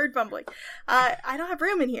 Word fumbling. I don't have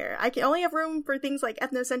room in here. I can only have room for things like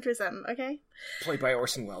ethnocentrism, okay? Played by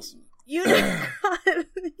Orson Welles.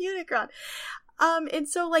 Unicron. And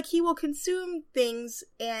so, like, he will consume things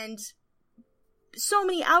and so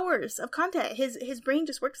many hours of content. His brain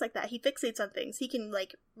just works like that. He fixates on things. He can,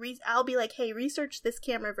 like, I'll be like, hey, research this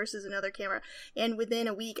camera versus another camera. And within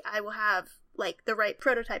a week, I will have, like, the right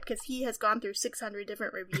prototype, because he has gone through 600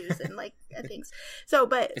 different reviews and, like, things. So,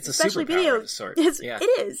 but it's especially video of sort. Yeah.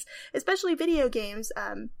 It is. Especially video games,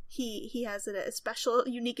 he has a special,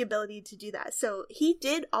 unique ability to do that. So he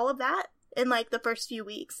did all of that in, like, the first few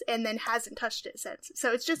weeks, and then hasn't touched it since.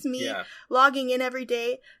 So it's just me logging in every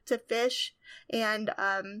day to fish and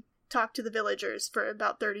talk to the villagers for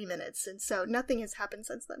about 30 minutes. And so nothing has happened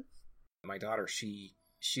since then. My daughter,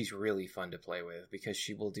 she's really fun to play with, because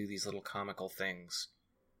she will do these little comical things,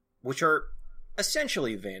 which are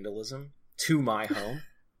essentially vandalism to my home.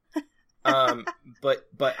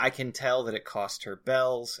 But I can tell that it cost her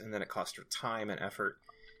bells, and then it cost her time and effort.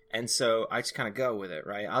 And so I just kind of go with it,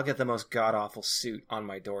 right? I'll get the most god-awful suit on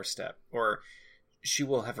my doorstep, or she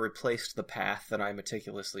will have replaced the path that I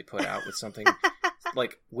meticulously put out with something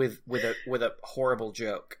like with a horrible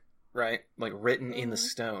joke, right? Like written in the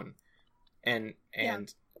stone. And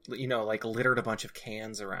you know, like littered a bunch of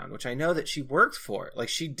cans around, which I know that she worked for. Like,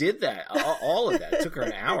 she did that, all of that. It took her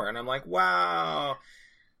an hour, and I'm like, wow,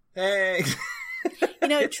 thanks. You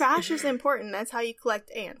know, trash is important. That's how you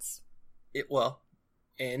collect ants.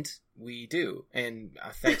 And we do. And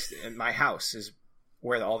thanks, and my house is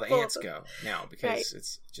where all the ants go now, because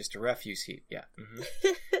it's just a refuse heap. Yeah.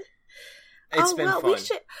 Mm-hmm. It's been fun.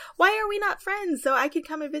 Why are we not friends? So I could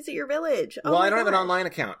come and visit your village. Well, I don't have an online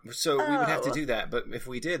account, so we would have to do that. But if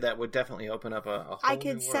we did, that would definitely open up a whole new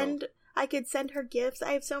world. I could send her gifts.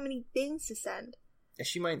 I have so many things to send.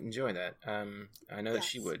 She might enjoy that. I know that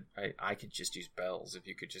she would. I could just use bells if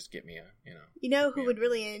you could just get me a, You know who would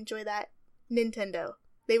really enjoy that? Nintendo.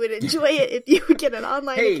 They would enjoy it if you would get an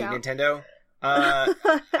online account. Hey, Nintendo. I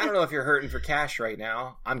don't know if you're hurting for cash right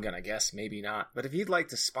now. I'm gonna guess maybe not. But if you'd like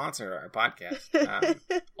to sponsor our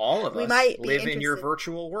podcast, all of us live in your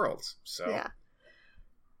virtual worlds. So yeah,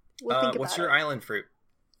 we'll think about what's your island fruit?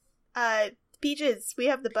 Peaches. We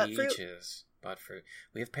have the butt fruit. Butt fruit.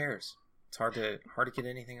 We have pears. It's hard to get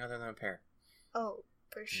anything other than a pear. Oh,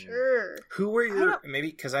 for sure. Who were your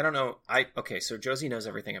maybe? Because I don't know. So Josie knows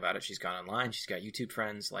everything about it. She's gone online. She's got YouTube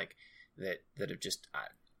friends like that have just.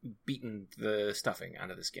 Beaten the stuffing out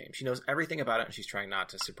of this game. She knows everything about it, and she's trying not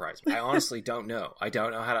to surprise me. I honestly don't know. I don't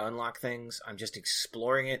know how to unlock things. I'm just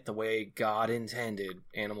exploring it the way God intended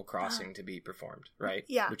Animal Crossing to be performed, right?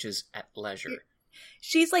 Yeah. Which is at leisure.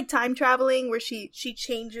 She's like time traveling, where she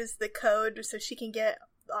changes the code so she can get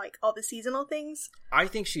like all the seasonal things. I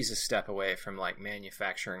think she's a step away from like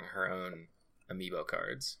manufacturing her own amiibo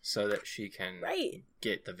cards so that she can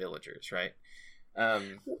get the villagers, right?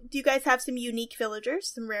 Do you guys have some unique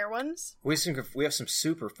villagers, some rare ones? We have some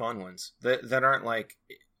super fun ones that aren't like,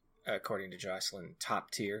 according to Jocelyn,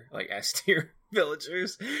 top tier, like S tier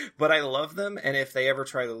villagers, but I love them, and if they ever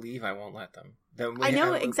try to leave, I won't let them. I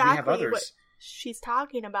know exactly what she's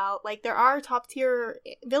talking about. Like, there are top tier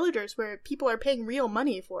villagers where people are paying real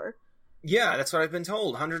money for. Yeah, that's what I've been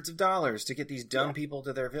told. Hundreds of dollars to get these dumb people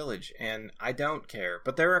to their village, and I don't care.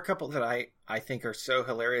 But there are a couple that I think are so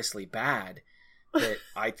hilariously bad that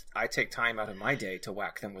I take time out of my day to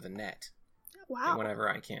whack them with a net. Wow. Whenever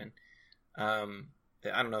I can. I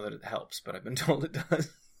don't know that it helps, but I've been told it does.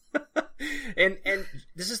 and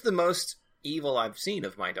this is the most evil I've seen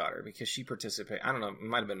of my daughter, because she participated. I don't know, it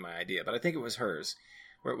might have been my idea, but I think it was hers,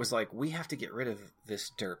 where it was like, we have to get rid of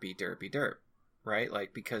this derpy derp, right?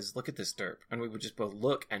 Like, because look at this derp. And we would just both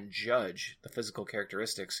look and judge the physical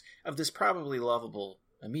characteristics of this probably lovable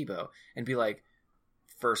amiibo and be like,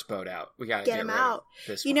 first boat out. We gotta Get get 'em rid out. of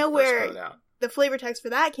this You one. know First where boat out. the flavor text for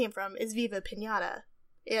that came from is Viva Pinata.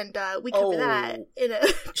 And we covered that in a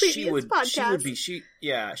previous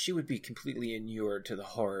podcast. She would be completely inured to the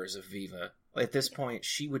horrors of Viva. At this point,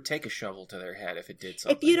 she would take a shovel to their head if it did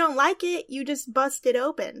something. If you don't like it, you just bust it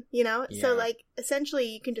open, you know? Yeah. So, like, essentially,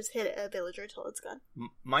 you can just hit a villager till it's gone.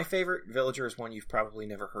 My favorite villager is one you've probably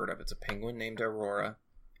never heard of. It's a penguin named Aurora,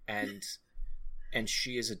 and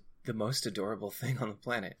she is the most adorable thing on the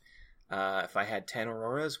planet. If I had 10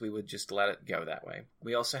 Auroras, we would just let it go that way.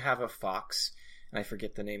 We also have a fox, and I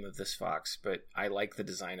forget the name of this fox, but I like the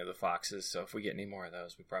design of the foxes, so if we get any more of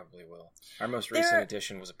those, we probably will. Our most recent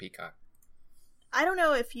addition was a peacock. I don't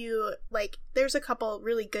know if you, like, there's a couple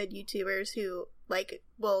really good YouTubers who, like,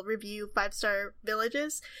 will review 5-star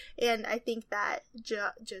villages, and I think that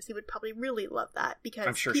Josie would probably really love that, because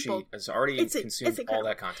I'm sure she has already consumed all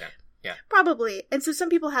that content. Yeah. Probably. And so some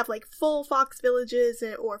people have, like, full fox villages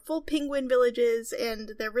or full penguin villages,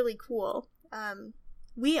 and they're really cool.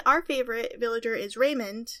 Our favorite villager is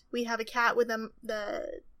Raymond. We have a cat with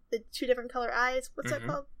the 2 different color eyes. What's that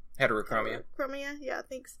called? Heterochromia. Heterochromia, yeah,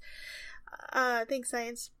 thanks. Thanks,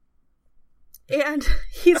 science. And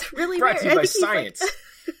he's really brought to you by science.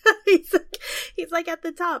 He's like at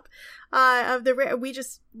the top of the. We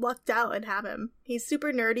just lucked out and have him. He's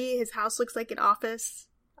super nerdy. His house looks like an office,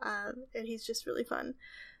 and he's just really fun.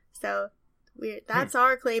 So that's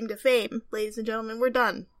our claim to fame, ladies and gentlemen. We're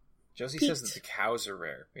done. Josie says that the cows are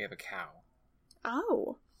rare. We have a cow.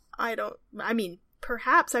 Oh, I mean,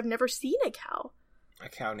 perhaps I've never seen a cow. A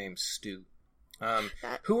cow named Stu.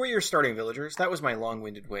 Who are your starting villagers? That was my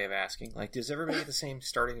long-winded way of asking. Like, does everybody get the same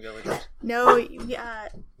starting villagers? No,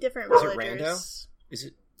 different villagers. Is it rando? Is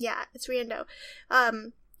it? Yeah, it's rando.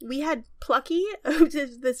 We had Plucky, who's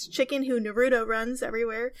this chicken who Naruto runs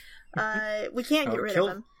everywhere. We can't get rid of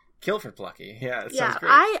him. Kill for Plucky. Yeah, that yeah, sounds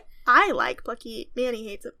great. I like Plucky. Manny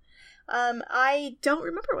hates him. I don't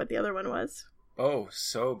remember what the other one was. Oh,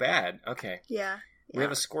 so bad. Okay. Yeah. We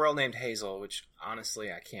have a squirrel named Hazel, which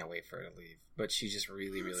honestly I can't wait for her to leave. But she just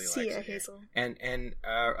really, really likes it. Hazel. And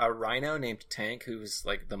a rhino named Tank, who's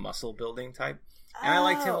like the muscle building type. And I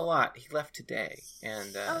liked him a lot. He left today,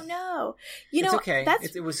 and oh no, it's okay.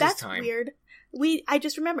 It was his time. Weird. I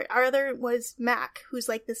just remembered our other was Mac, who's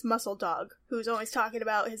like this muscle dog who's always talking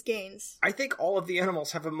about his gains. I think all of the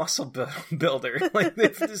animals have a muscle builder. Like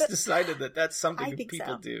they've just decided that that's something that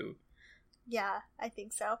people do. Yeah, I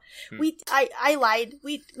think so. I lied.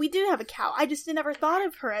 We do have a cow. I just never thought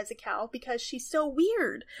of her as a cow because she's so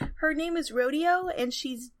weird. Her name is Rodeo, and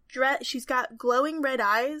she's got glowing red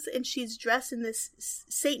eyes, and she's dressed in this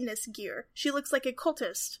Satanist gear. She looks like a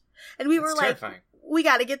cultist. And we were like, terrifying. we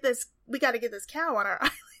gotta get this cow on our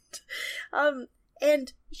island.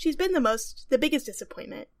 And she's been the biggest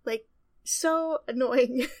disappointment. Like, so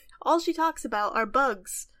annoying. All she talks about are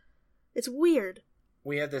bugs. It's weird.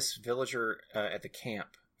 We had this villager at the camp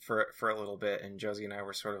for a little bit, and Josie and I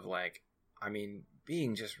were sort of like, I mean,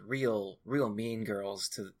 being just real mean girls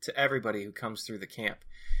to everybody who comes through the camp,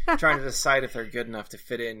 trying to decide if they're good enough to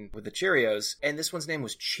fit in with the Cheerios. And this one's name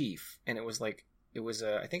was Chief, and I think it was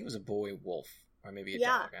a boy wolf, or maybe a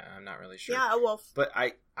dog. I'm not really sure. Yeah, a wolf. But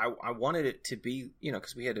I wanted it to be,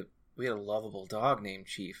 because we had a lovable dog named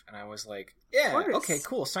Chief, and I was like, yeah, okay,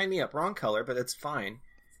 cool, sign me up. Wrong color, but it's fine.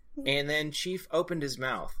 And then Chief opened his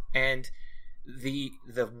mouth, and the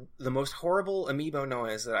most horrible amiibo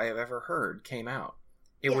noise that I have ever heard came out.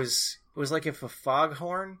 It was like if a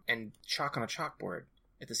foghorn and chalk on a chalkboard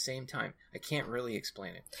at the same time. I can't really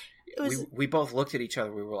explain it. We both looked at each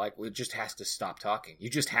other. We were like, "We just has to stop talking. You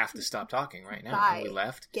just have to stop talking right now." Bye. And we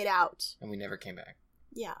left. Get out. And we never came back.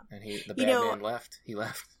 Yeah. And the bad man left. He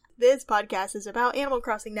left. This podcast is about Animal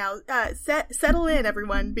Crossing now. Settle in,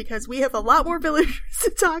 everyone, because we have a lot more villagers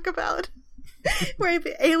to talk about. We've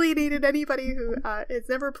alienated anybody who has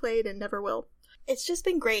never played and never will. It's just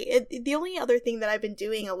been great. The only other thing that I've been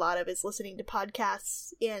doing a lot of is listening to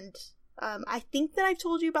podcasts, and I think that I've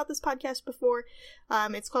told you about this podcast before.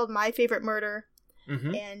 It's called My Favorite Murder,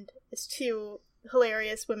 and it's 2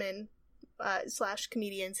 hilarious women /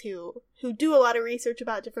 comedians who do a lot of research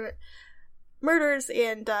about different murders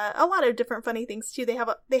and a lot of different funny things too. They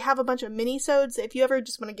have a bunch of mini-sodes. If you ever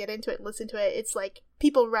just want to get into it and listen to it, it's like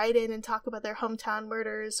people write in and talk about their hometown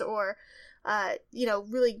murders or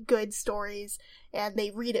really good stories, and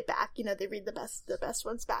they read it back. They read the best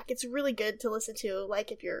ones back. It's really good to listen to,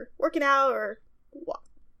 like if you're working out or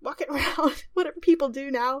walking around, whatever people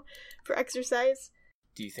do now for exercise.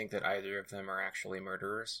 Do you think that either of them are actually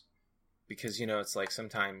murderers? Because it's like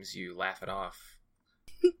sometimes you laugh it off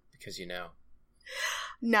because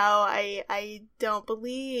No, I don't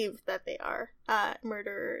believe that they are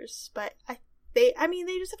murderers, but they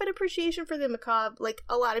just have an appreciation for the macabre, like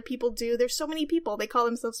a lot of people do. There's so many people. They call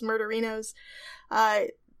themselves murderinos.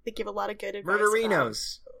 They give a lot of good advice.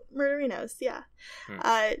 Murderinos, yeah.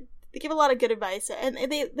 They give a lot of good advice, and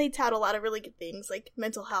they tout a lot of really good things, like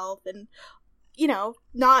mental health and,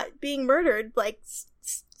 not being murdered, like,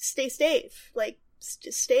 stay safe. Like,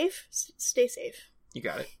 just stay safe. You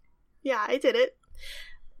got it. Yeah, I did it.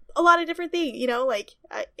 A lot of different things,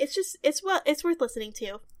 it's worth listening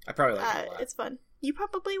to. I probably like it a lot. It's fun. You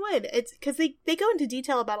probably would. It's because they go into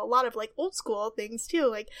detail about a lot of, like, old school things too.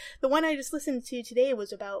 Like the one I just listened to today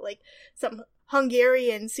was about, like, some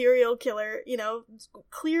Hungarian serial killer,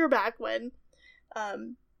 clear back when.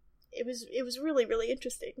 It was really, really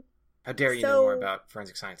interesting. How dare you know more about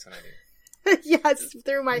forensic science than I do? Yes,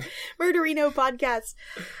 through my Murderino podcast.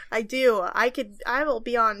 I do. I will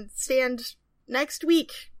be on stand next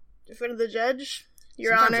week in front of the judge,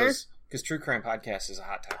 Your Honor. Because true crime podcast is a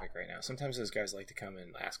hot topic right now. Sometimes those guys like to come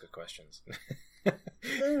and ask us questions.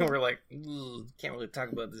 We're like, can't really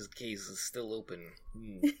talk about this case. It's still open.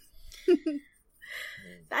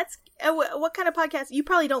 That's what kind of podcast? You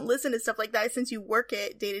probably don't listen to stuff like that since you work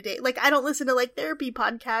it day to day. Like, I don't listen to, like, therapy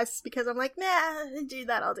podcasts because I'm like, nah, I do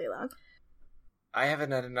that all day long. I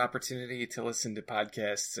haven't had an opportunity to listen to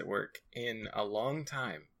podcasts at work in a long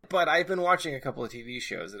time. But I've been watching a couple of TV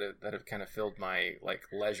shows that have kind of filled my, like,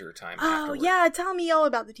 leisure time. Oh, afterward. yeah, tell me all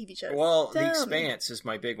about the TV shows. Well, The Expanse is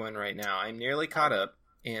my big one right now. I'm nearly caught up,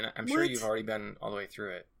 and I'm sure you've already been all the way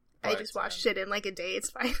through it. But, I just watched it in, like, a day. It's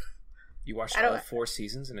fine. You watched all 4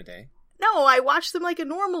 seasons in a day? No, I watched them like a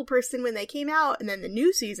normal person when they came out, and then the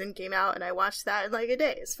new season came out, and I watched that in, like, a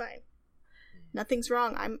day. It's fine. Nothing's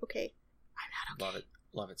wrong. I'm okay. I'm not okay.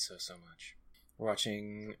 Love it so much. We're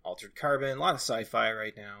watching Altered Carbon, a lot of sci-fi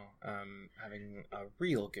right now. Having a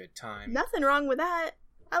real good time. Nothing wrong with that.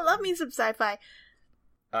 I love me some sci-fi.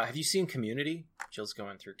 Have you seen Community? Jill's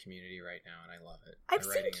going through Community right now, and I love it. I've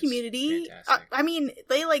seen Community. I mean,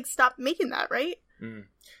 they, like, stopped making that, right?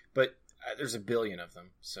 But there's a billion of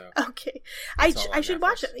them, so... Okay. I should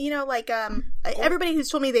watch it. Everybody who's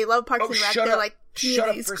told me they love Parks and Rec, they're like, shut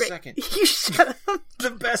up for great. A second. You shut up. The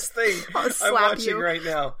best thing I'm watching right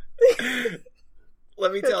now.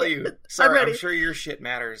 Let me tell you. Sorry, I'm sure your shit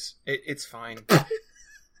matters. It's fine.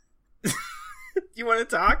 You want to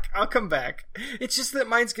talk? I'll come back. It's just that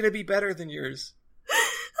mine's going to be better than yours.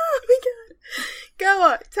 Oh my god. Go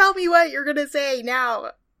on. Tell me what you're going to say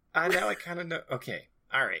now. Now I kind of know. Okay.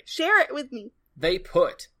 All right. Share it with me. They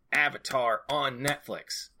put Avatar on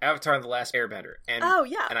Netflix. Avatar: The Last Airbender. And,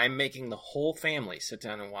 and I'm making the whole family sit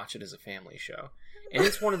down and watch it as a family show. And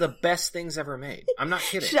it's one of the best things ever made. I'm not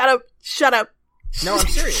kidding. Shut up. No, I'm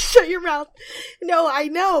serious. Shut your mouth. No, I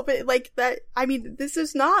know, but like that, I mean, this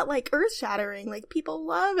is not like earth shattering. Like, people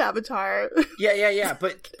love Avatar. Yeah.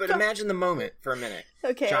 But imagine the moment for a minute.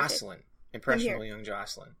 Okay. Jocelyn, impressionable young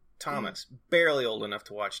Jocelyn. Thomas, barely old enough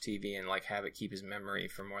to watch TV and like have it keep his memory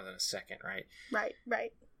for more than a second, right?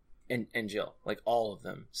 Right. And Jill, like all of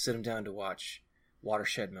them, sit him down to watch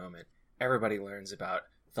Watershed Moment. Everybody learns about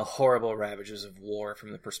the horrible ravages of war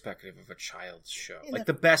from the perspective of a child's show. Like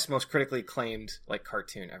the best, most critically acclaimed like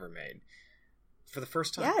cartoon ever made. For the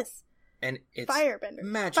first time. Yes. And it's Firebender.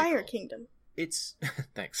 Magical. Fire Kingdom. It's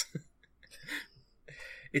thanks.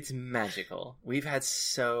 It's magical. We've had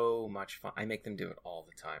so much fun. I make them do it all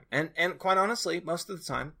the time. And quite honestly, most of the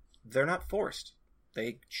time, they're not forced.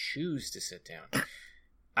 They choose to sit down.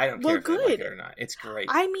 I don't care if they like it or not. It's great.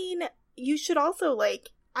 I mean, you should also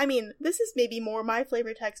this is maybe more my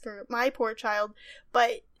flavor text for my poor child,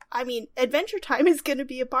 but I mean, Adventure Time is going to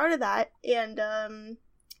be a part of that, and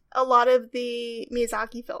a lot of the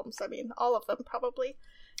Miyazaki films. I mean, all of them probably.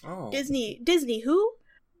 Oh, Disney who?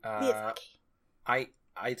 Miyazaki.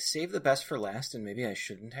 I saved the best for last, and maybe I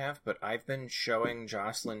shouldn't have, but I've been showing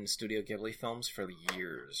Jocelyn Studio Ghibli films for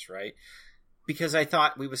years, right? Because I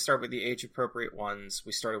thought we would start with the age-appropriate ones.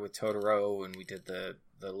 We started with Totoro, and we did the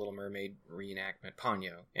Little Mermaid reenactment,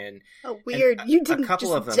 Ponyo. And weird. And you didn't a couple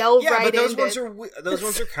just of them. delve yeah, right but those into ones are those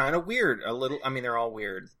ones are kind of weird. A little. I mean, they're all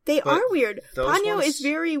weird. They are weird. Ponyo ones, is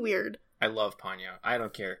very weird. I love Ponyo. I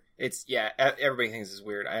don't care. It's everybody thinks it's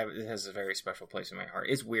weird. It has a very special place in my heart.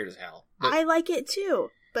 It's weird as hell. But, I like it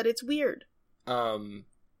too, but it's weird.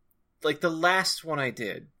 Like the last one I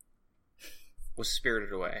did was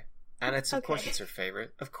Spirited Away. And of course it's her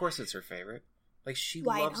favorite. Of course it's her favorite. Like, she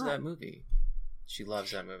loves that movie. She loves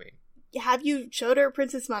that movie. Have you showed her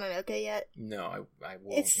Princess Mononoke yet? No, I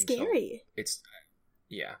won't. It's scary. It's...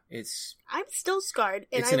 I'm still scarred,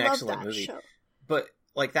 and it's an I love excellent that movie. show. But,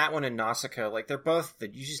 like, that one and Nausicaa, like, they're both...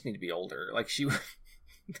 You just need to be older. Like,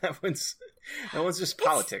 That one's just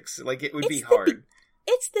politics. Like, it would be the hard.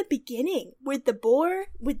 It's the beginning with the boar,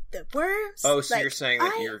 with the worms. Oh, so like, you're saying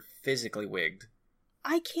that you're physically wigged.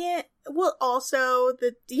 I can't. Well, also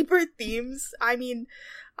the deeper themes. I mean,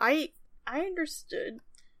 I understood.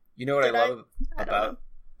 You know what I love I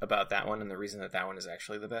about that one, and the reason that one is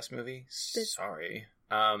actually the best movie? Sorry.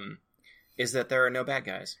 Is that there are no bad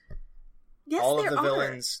guys. Yes, all of there the are.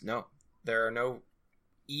 villains. No, there are no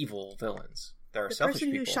evil villains. There are the selfish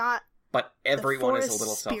person people. who shot but everyone is a the little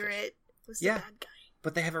forest selfish. spirit was the Yeah. bad guy.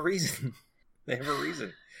 But they have a reason. They have a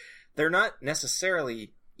reason. They're not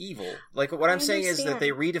necessarily evil. Like, what I'm saying is that they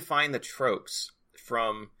redefine the tropes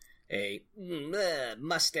from a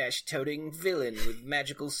mustache-toting villain with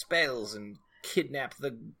magical spells and kidnap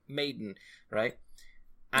the maiden, right?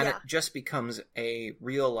 And it just becomes a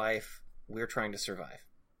real-life, we're trying to survive.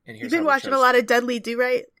 And here's You've been watching a lot of Dudley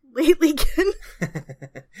Do-Right lately, Ken?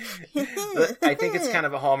 I think it's kind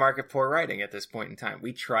of a hallmark of poor writing at this point in time.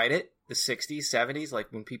 We tried it, the 60s, 70s,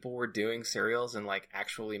 like when people were doing serials and like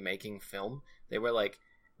actually making film. They were like,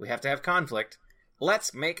 we have to have conflict.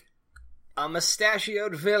 Let's make a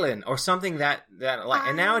mustachioed villain or something that like.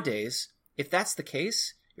 And nowadays, if that's the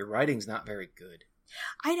case, your writing's not very good.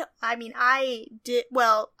 I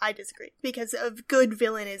disagree because a good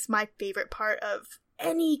villain is my favorite part of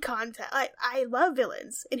any content. I love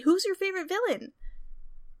villains. And who's your favorite villain?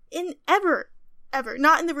 In ever.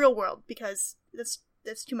 Not in the real world, because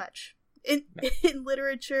that's too much. In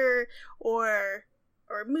literature or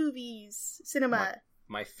movies, cinema.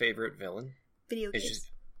 My favorite villain, video games, is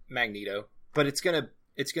just Magneto. But it's gonna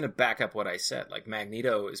back up what I said. Like,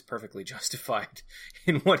 Magneto is perfectly justified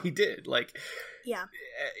in what he did. Like,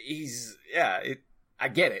 I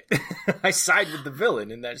get it. I side with the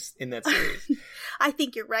villain in that series. I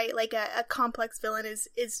think you're right. Like, a complex villain is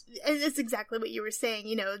it's exactly what you were saying.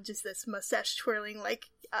 You know, just this mustache twirling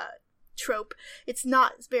trope. It's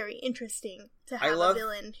not very interesting to have a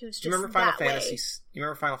villain who's just that way. You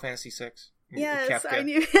remember Final Fantasy VI? Yes, Kefka? I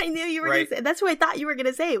knew you were going to say. That's what I thought you were going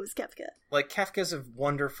to say. It was Kefka. Like, Kefka's a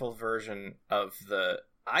wonderful version of the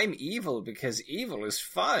I'm evil because evil is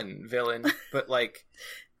fun villain, but like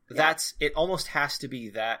it almost has to be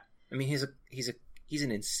that. I mean, he's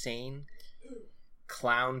an insane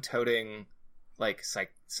clown-toting, like,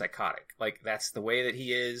 psychotic. Like, that's the way that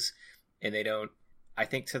he is, and they don't. I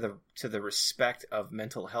think to the respect of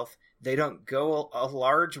mental health, they don't go a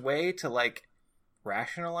large way to like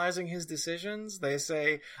rationalizing his decisions. They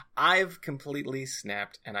say, I've completely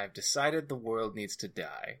snapped and I've decided the world needs to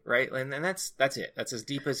die, right? And that's it. That's as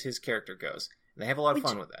deep as his character goes. And they have a lot of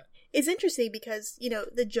fun with that. It's interesting because, you know,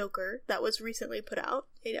 the Joker that was recently put out,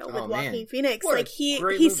 you know, with Joaquin Phoenix, what like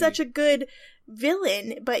he's such a good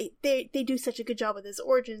villain, but they do such a good job with his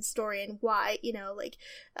origin story and why, you know, like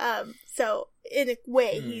so in a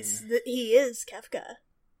way he is Kefka.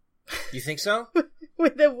 You think so?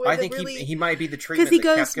 I think he might be the treatment because he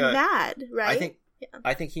goes Kefka, mad, right?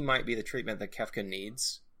 I think he might be the treatment that Kefka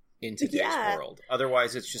needs in today's world.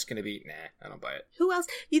 Otherwise, it's just going to be I don't buy it. Who else?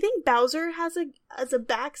 You think Bowser has a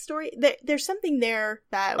backstory? There's something there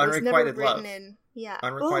that was never written love. in. Yeah.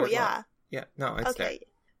 Unrequited love. Yeah. No, it's there.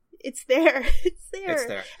 It's there. It's there. It's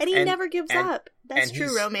there. And he never gives up. That's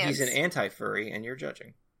true romance. He's an anti-furry, and you're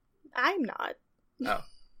judging. I'm not. Oh,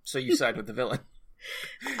 so you side with the villain.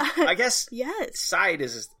 I guess yes. Side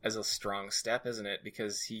is a strong step, isn't it?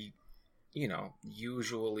 Because he, you know,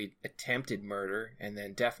 usually attempted murder and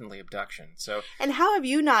then definitely abduction. So, and how have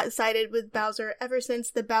you not sided with Bowser ever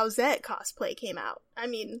since the Bowsette cosplay came out? I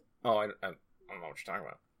mean, I don't know what you're talking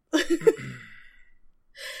about.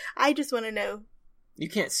 I just want to know. You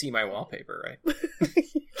can't see my wallpaper, right?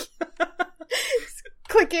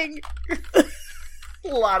 Clicking. A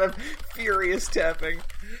lot of furious tapping.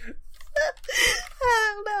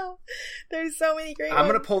 I don't know. There's so many great I'm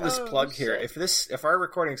going to pull this plug here. If our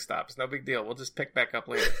recording stops, no big deal. We'll just pick back up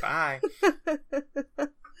later. Bye.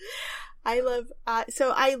 I love,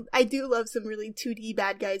 I do love some really 2D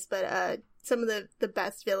bad guys, but some of the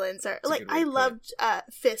best villains are, like, I loved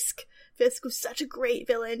Fisk. Fisk was such a great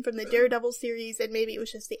villain from the Daredevil series, and maybe it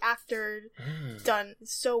was just the actor done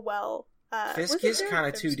so well. Fisk is kind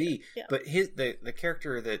of 2D, but the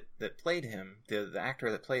character that played him, the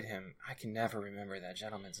actor that played him, I can never remember that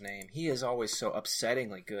gentleman's name. He is always so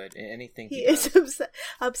upsettingly good in anything he does. Is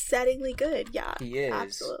upsettingly good, yeah. He is.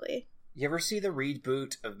 Absolutely. You ever see the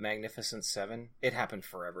reboot of Magnificent Seven? It happened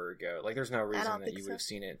forever ago. Like, there's no reason that you would have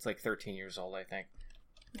seen it. It's like 13 years old, I think.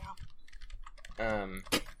 No.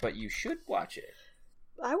 But you should watch it.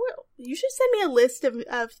 I will. You should send me a list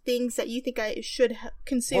of things that you think I should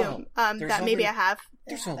consume. That maybe I have.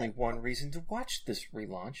 There's only one reason to watch this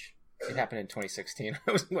relaunch. It happened in 2016.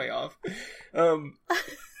 I was way off.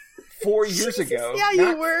 4 years ago, yeah,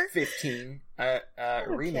 not you were 15, a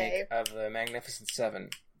remake of the Magnificent Seven,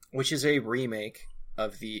 which is a remake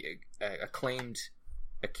of the acclaimed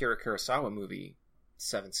Akira Kurosawa movie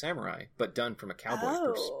Seven Samurai, but done from a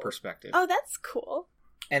cowboy perspective. Oh, that's cool.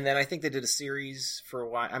 And then I think they did a series for a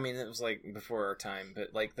while. I mean, it was like before our time,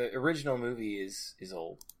 but like the original movie is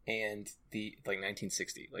old, and the like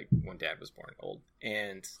 1960, like when Dad was born, old.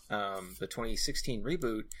 And the 2016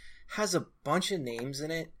 reboot has a bunch of names in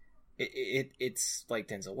it. It's like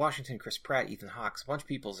Denzel Washington, Chris Pratt, Ethan Hawke, a bunch of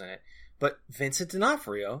people's in it. But Vincent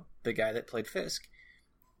D'Onofrio, the guy that played Fisk,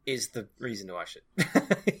 is the reason to watch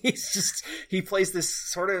it. He plays this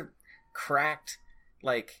sort of cracked,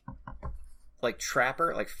 like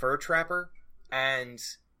trapper, like fur trapper, and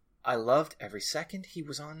I loved every second he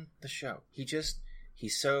was on the show.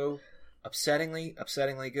 He's so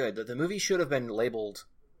upsettingly good. The movie should have been labeled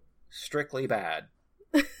strictly bad.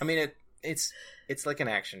 I mean, it's like an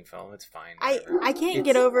action film. It's fine. I can't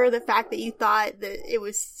get over the fact that you thought that it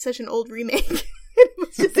was such an old remake. It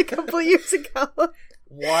was just a couple years ago.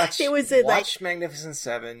 Watch Magnificent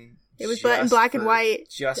Seven. It was in black and white.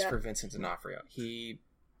 Just for Vincent D'Onofrio. He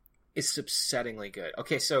is upsettingly good.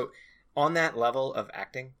 Okay, so on that level of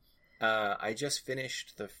acting, I just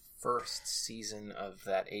finished the first season of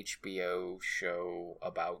that HBO show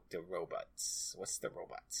about the robots. What's the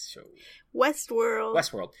robots show?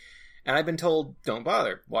 Westworld. And I've been told, don't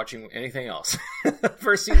bother watching anything else.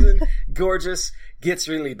 First season, gorgeous, gets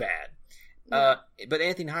really bad. But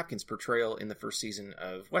Anthony Hopkins' portrayal in the first season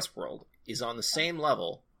of Westworld is on the same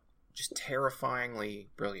level, just terrifyingly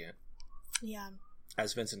brilliant. Yeah.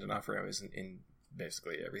 As Vincent D'Onofrio is in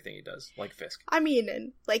basically everything he does, like Fisk. I mean,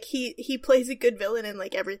 and like he plays a good villain in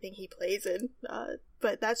like everything he plays in.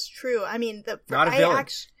 But that's true. I mean, not a villain.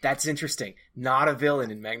 That's interesting. Not a villain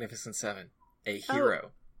in Magnificent Seven. A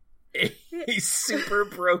hero. A super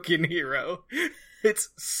broken hero. It's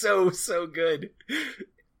so good.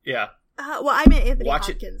 Yeah. Well, I meant Anthony Watch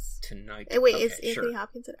Hopkins. It tonight. Wait, is Anthony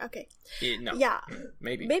Hopkins in it? Okay. No. Yeah.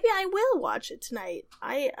 Maybe I will watch it tonight.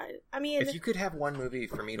 I mean, if you could have one movie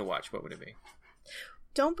for me to watch, what would it be?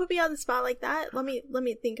 Don't put me on the spot like that. Let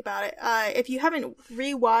me think about it. If you haven't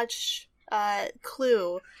rewatched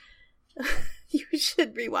Clue, you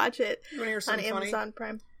should rewatch it on Amazon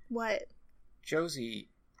Prime. What? Josie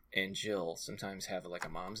and Jill sometimes have like a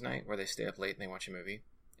mom's night where they stay up late and they watch a movie.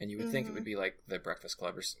 And you would think it would be like The Breakfast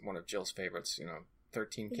Club or one of Jill's favorites,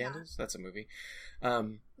 13 Candles. That's a movie.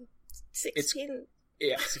 16.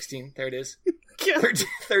 16. There it is.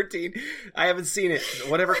 13. I haven't seen it.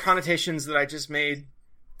 Whatever connotations that I just made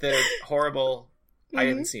that are horrible, I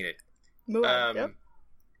haven't seen it. Yep.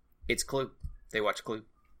 It's Clue. They watch Clue.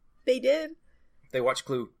 They did? They watch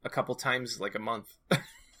Clue a couple times, like a month.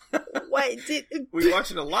 What? We watch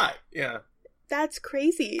it a lot, yeah. That's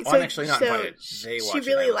crazy. Oh, I'm actually not invited. They watch it. She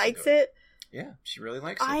really likes it? Yeah, she really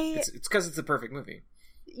likes it. It's because it's a perfect movie.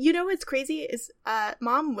 You know what's crazy is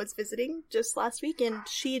Mom was visiting just last week and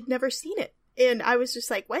she had never seen it. And I was just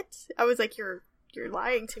like, what? I was like, you're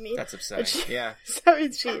lying to me. That's upsetting. Yeah. So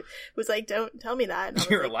she was like, don't tell me that. And I was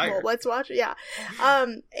you're like, a liar. Well, let's watch it. Yeah.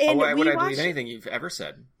 And why would I believe anything you've ever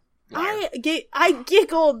said? Liar. I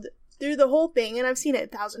giggled through the whole thing, and I've seen it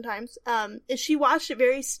 1,000 times. And she watched it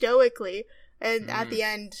very stoically. And at the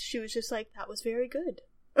end, she was just like, that was very good.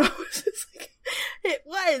 I was just like, it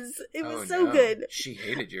was so good. She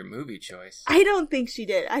hated your movie choice. I don't think she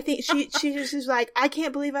did. I think she just was like, I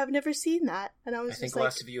can't believe I've never seen that. And I was think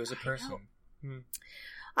less of you as a person.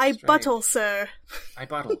 I buttle, sir. I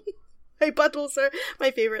buttle. I buttle, sir.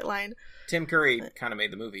 My favorite line. Tim Curry kind of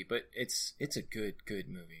made the movie, but it's a good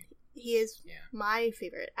movie. He is my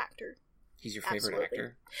favorite actor. He's your favorite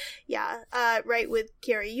actor? Yeah. Right, with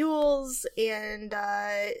Carrie Yules, and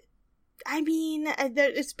I mean,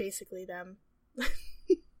 it's basically them.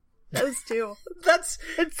 Those two.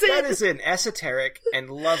 That is an esoteric and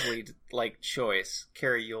lovely choice,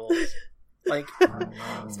 Carrie Yules.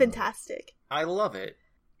 It's fantastic. I love it.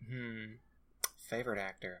 Favorite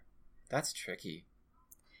actor? That's tricky.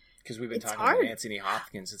 Because we've been talking about Anthony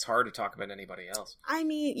Hopkins. It's hard to talk about anybody else. I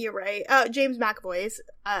mean, you're right. James McAvoy is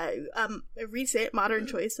a recent modern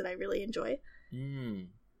choice that I really enjoy. I'll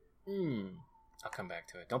come back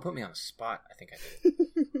to it. Don't put me on the spot. I think I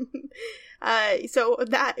did. So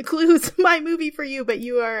that includes my movie for you, but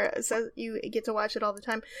you get to watch it all the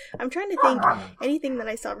time. I'm trying to think anything that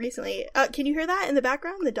I saw recently. Can you hear that in the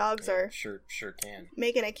background? The dogs are sure can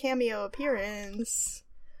making a cameo appearance.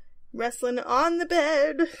 Wrestling on the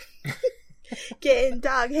bed. Getting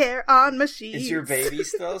dog hair on my sheets. Is your baby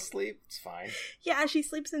still asleep? It's fine. Yeah, she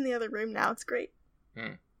sleeps in the other room now. It's great.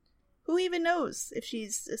 Who even knows if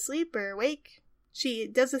she's asleep or awake? She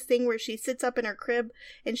does this thing where she sits up in her crib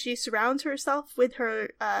and she surrounds herself with her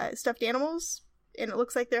stuffed animals, and it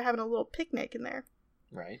looks like they're having a little picnic in there.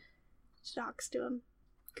 Right. She talks to him.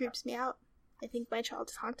 Creeps me out. I think my child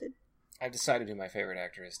is haunted. I've decided who my favorite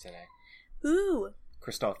actor is today. Ooh.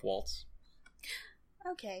 Christoph Waltz.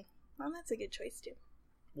 Okay. Well, that's a good choice, too.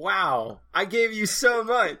 Wow. I gave you so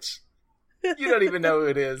much. You don't even know who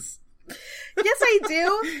it is. Yes, I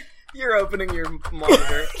do. You're opening your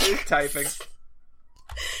monitor. You're typing.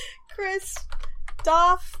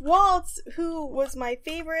 Christoph Waltz, who was my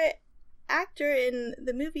favorite actor in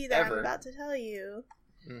the movie that I'm about to tell you.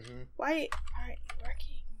 Mm-hmm. Why aren't you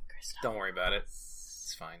working, Christoph? Don't worry about it.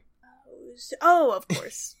 It's fine. Oh, of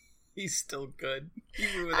course. He's still good.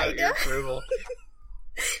 Even without your approval.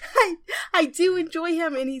 I do enjoy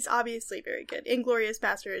him, and he's obviously very good. Inglourious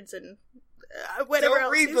Bastards and whatever else.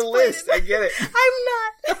 Don't read the list. I get it.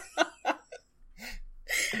 I'm not.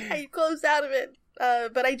 I closed out of it.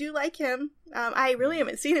 But I do like him. I really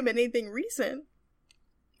haven't seen him in anything recent.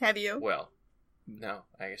 Have you? Well, no,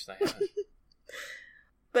 I guess I haven't.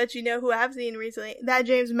 But you know who I've seen recently? That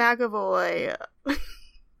James McAvoy.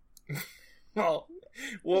 Well,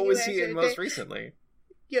 what was he in most recently?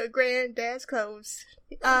 Your granddad's clothes.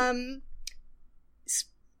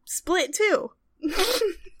 Split 2.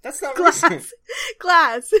 That's not Glass. recent.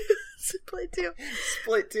 Glass. Split 2.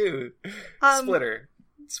 Split 2. Splitter.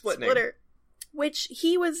 Splitter. Which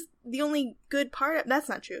he was the only good part of. That's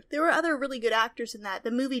not true. There were other really good actors in that.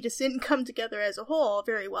 The movie just didn't come together as a whole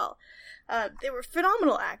very well. There were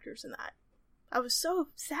phenomenal actors in that. I was so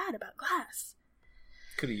sad about Glass.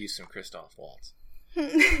 Could have used some Christoph Waltz.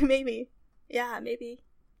 Maybe. Yeah, maybe.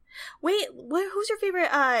 Wait, who's your favorite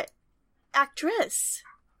actress?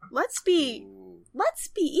 Let's be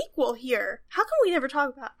equal here. How come we never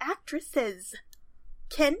talk about actresses?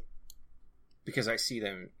 Ken? Because I see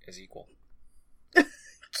them as equal.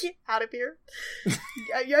 Get out of here.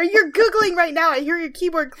 You're Googling right now. I hear your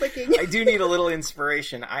keyboard clicking. I do need a little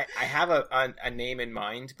inspiration. I have a name in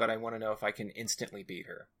mind, but I want to know if I can instantly beat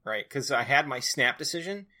her, right? Because I had my snap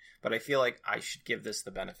decision, but I feel like I should give this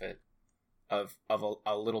the benefit of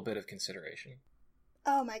a little bit of consideration.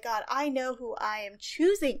 Oh my god, I know who I am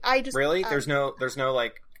choosing. I just really there's no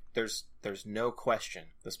question.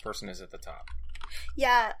 This person is at the top.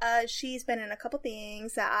 Yeah, she's been in a couple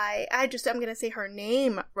things that I'm gonna say her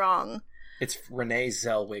name wrong. It's Renee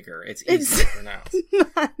Zellweger. It's easy to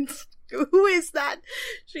pronounce. Who is that?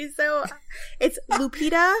 It's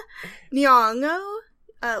Lupita Nyong'o.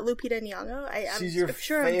 Lupita Nyong'o. She's your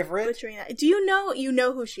favorite? I'm butchering that. Do you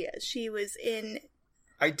know who she is? She was in...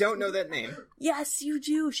 I don't know that name. Yes, you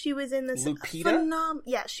do. She was in this... Lupita?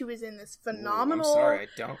 Yeah, she was in this phenomenal... I'm sorry, I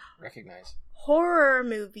don't recognize. Horror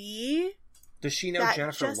movie. Does she know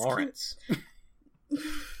Jennifer Lawrence?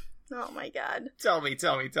 Oh my god. Tell me.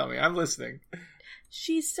 I'm listening.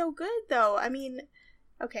 She's so good, though. I mean,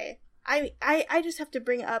 okay. I just have to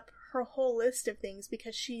bring up her whole list of things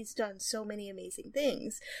because she's done so many amazing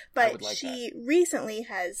things. But she recently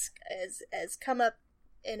has come up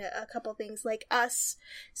in a couple things like Us.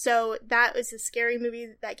 So that was a scary movie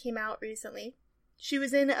that came out recently. She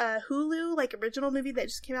was in a Hulu original movie that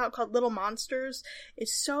just came out called Little Monsters.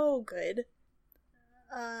 It's so good.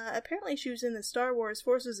 Apparently she was in the Star Wars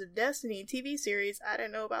Forces of Destiny TV series. I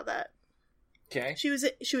didn't know about that. Okay. She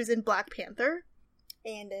was in Black Panther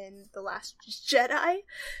and in The Last Jedi.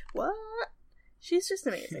 What? She's just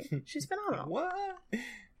amazing. She's phenomenal. What?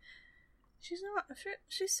 She's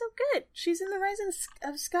so good. She's in The Rise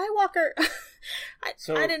of Skywalker.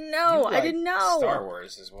 I didn't know. I didn't know. Star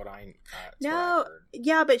Wars is what I no.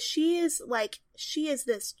 Yeah, but she is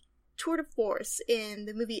this tour de force in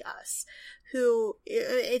the movie Us. Who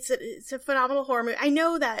it's a phenomenal horror movie. I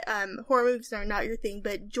know that horror movies are not your thing,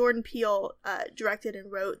 but Jordan Peele directed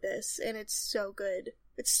and wrote this, and it's so good.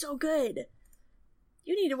 It's so good.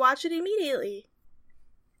 You need to watch it immediately.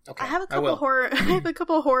 Okay, I have a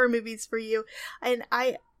couple horror movies for you, and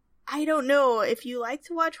I don't know if you like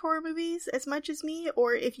to watch horror movies as much as me,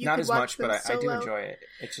 or if you not could as watch much, them but solo. I do enjoy it.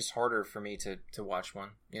 It's just harder for me to watch one.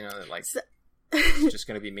 You know, it's just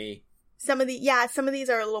going to be me. Some of these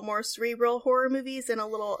are a little more cerebral horror movies, and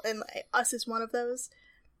Us is one of those.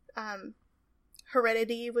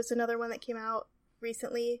 Heredity was another one that came out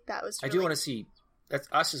recently. That was. I do want to see. That's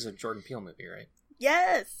Us is a Jordan Peele movie, right?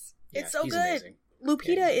 Yes, it's so good. Amazing.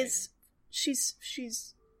 Lupita is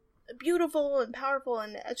she's beautiful and powerful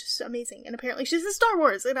and just amazing. And apparently she's in Star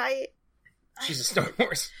Wars, and she's in Star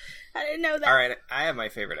Wars. I didn't know that. All right, I have my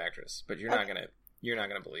favorite actress, but you're not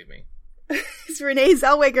gonna believe me. It's Renee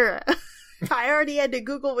Zellweger. I already had to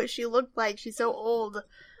Google what she looked like. She's so old.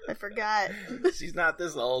 I forgot. She's not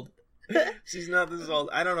this old. She's not this old.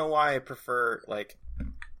 I don't know why I prefer like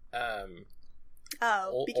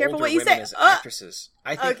be careful what you women say. as actresses.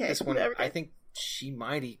 I think okay, this one. okay. I think she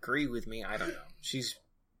might agree with me. I don't know. She's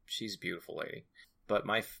a beautiful lady, but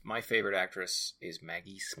my favorite actress is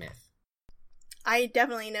Maggie Smith. I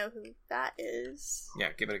definitely know who that is. Yeah,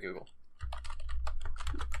 give it a Google.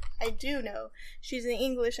 I do know. She's an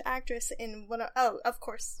English actress in one of... Oh, of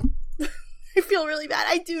course. I feel really bad.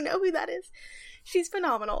 I do know who that is. She's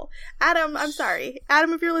phenomenal. Adam, I'm sorry.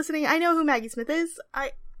 Adam, if you're listening, I know who Maggie Smith is.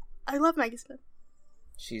 I love Maggie Smith.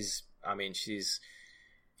 She's...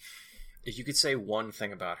 If you could say one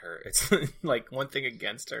thing about her, it's like one thing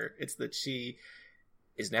against her. It's that she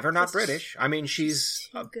is never not British. I mean, she's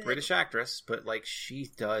a British actress, but like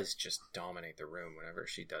she does just dominate the room whenever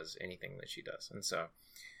she does anything that she does. And so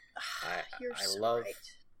I love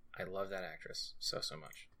that actress so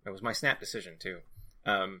much. It was my snap decision too.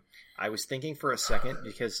 I was thinking for a second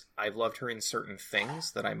because I've loved her in certain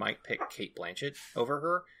things that I might pick Cate Blanchett over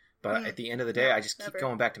her, but at the end of the day, I just keep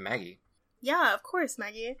going back to Maggie. Yeah, of course,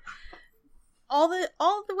 Maggie. All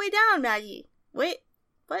the way down, Maggie. Wait,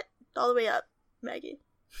 what? All the way up, Maggie.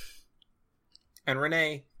 And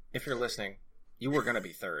Renee, if you're listening, you were gonna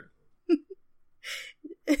be third.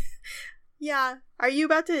 Yeah. Are you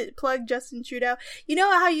about to plug Justin Trudeau? You know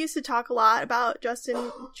how you used to talk a lot about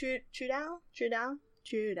Justin Trudeau?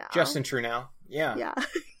 Justin Trudeau. Yeah. Yeah.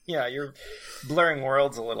 Yeah, you're blurring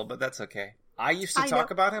worlds a little, but that's okay. I used to talk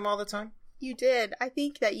about him all the time. You did. I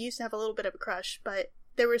think that you used to have a little bit of a crush, but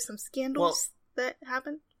there were some scandals that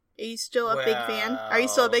happened. Are you still a big fan? Are you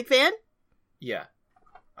still a big fan? Yeah.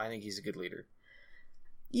 I think he's a good leader.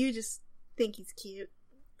 You just think he's cute.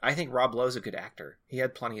 I think Rob Lowe's a good actor. He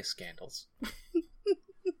had plenty of scandals.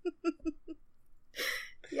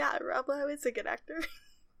 Yeah, Rob Lowe is a good actor.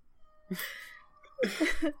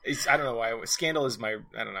 I don't know why. Scandal is my...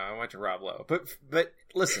 I don't know. I went to Rob Lowe. But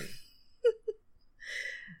listen.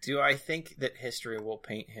 Do I think that history will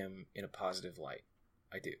paint him in a positive light?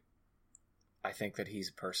 I do. I think that he's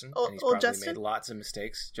a person, and he's probably made lots of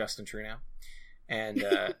mistakes, Justin Trudeau. And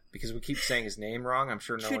because we keep saying his name wrong, I'm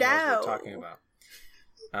sure no one knows what we're talking about.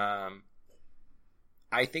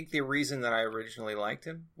 I think the reason that I originally liked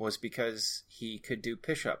him was because he could do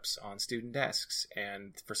push-ups on student desks,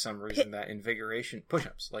 and for some reason that invigoration...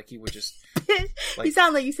 Push-ups. Like, he would just... Like, you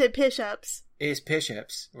sound like you said push-ups. It's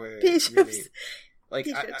push-ups. Push-ups. Really, like,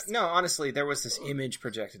 no, honestly, there was this image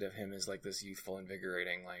projected of him as, like, this youthful,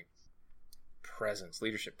 invigorating, like, presence,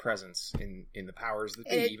 leadership presence in the powers that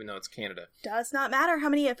be, even though it's Canada. Does not matter how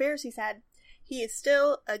many affairs he's had. He is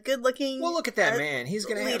still a good-looking. Well, look at that man. He's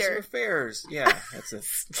going to have some affairs. Yeah, that's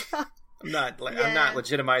I'm not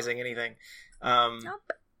legitimizing anything. I'm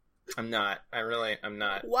not. I'm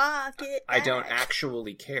not. Walk it. I don't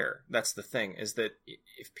actually care. That's the thing. Is that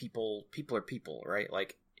if people are people, right?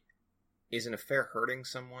 Like, is an affair hurting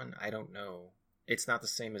someone? I don't know. It's not the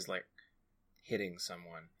same as like hitting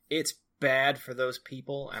someone. It's bad for those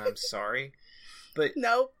people, and I'm sorry, but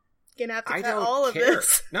nope. Gonna have to cut all of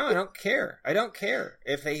this. No, I don't care. I don't care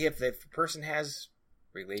if the person has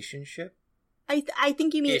relationship. I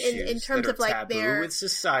think you mean in terms of like their with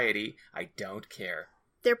society. I don't care.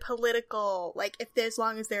 They're political. Like as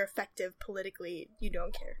long as they're effective politically, you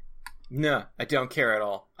don't care. No, I don't care at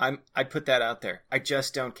all. I put that out there. I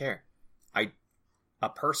just don't care. A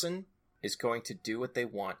person is going to do what they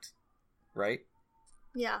want, right?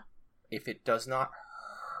 Yeah. If it does not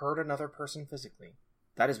hurt another person physically.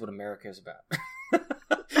 That is what America is about.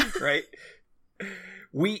 Right?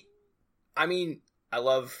 I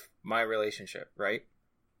love my relationship, right?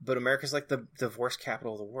 But America's like the divorce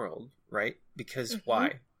capital of the world, right? Because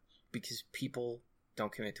why? Because people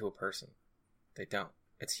don't commit to a person. They don't.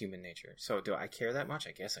 It's human nature. So do I care that much?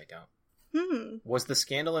 I guess I don't. Was the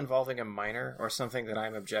scandal involving a minor or something that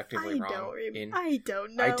I'm objectively wrong in? I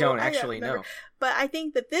don't know. I don't actually know. But I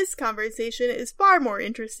think that this conversation is far more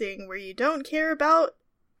interesting where you don't care about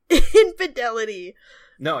infidelity.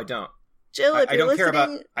 No, I don't. Jill, if you're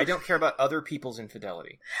listening... I don't care about other people's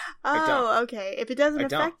infidelity. Oh, okay. If it doesn't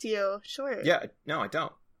affect you, sure. Yeah, no, I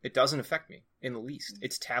don't. It doesn't affect me in the least.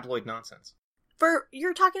 It's tabloid nonsense.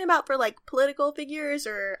 You're talking about for like political figures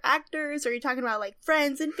or actors, or are you talking about like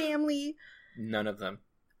friends and family? None of them.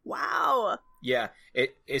 Wow. Yeah,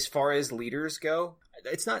 as far as leaders go,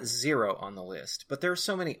 it's not zero on the list, but there are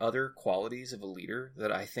so many other qualities of a leader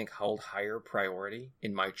that I think hold higher priority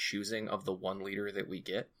in my choosing of the one leader that we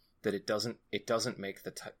get that it doesn't make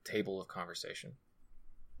the table of conversation.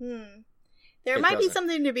 There might be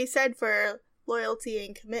something to be said for loyalty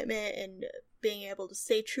and commitment and being able to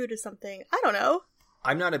stay true to something. I don't know.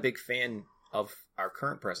 I'm not a big fan of our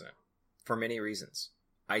current president for many reasons.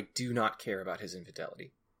 I do not care about his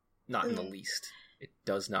infidelity. Not in the least. It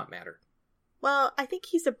does not matter. Well, I think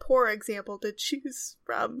he's a poor example to choose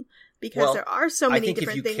from because there are so many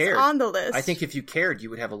different things on the list. I think if you cared, you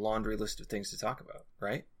would have a laundry list of things to talk about,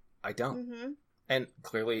 right? I don't. Mm-hmm. And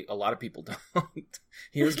clearly a lot of people don't.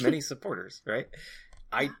 He has many supporters, right?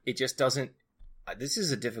 It just doesn't. This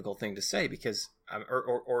is a difficult thing to say because,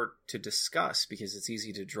 or to discuss because it's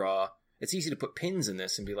easy to draw. It's easy to put pins in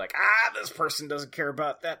this and be like, this person doesn't care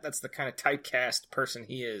about that. That's the kind of typecast person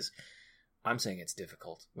he is. I'm saying it's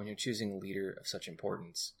difficult. When you're choosing a leader of such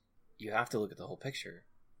importance, you have to look at the whole picture.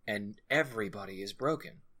 And everybody is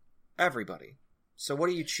broken. Everybody. So what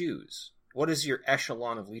do you choose? What is your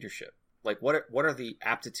echelon of leadership? Like, what are the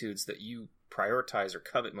aptitudes that you prioritize or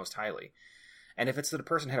covet most highly? And if it's that a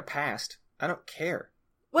person had a past, I don't care.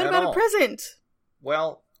 What about a present?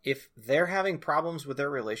 Well, if they're having problems with their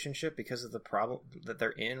relationship because of the problem that they're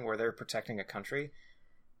in where they're protecting a country,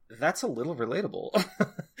 that's a little relatable.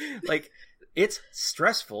 Like, it's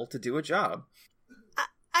stressful to do a job.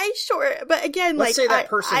 But again, let's say that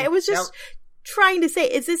person, I was just trying to say,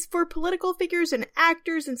 is this for political figures and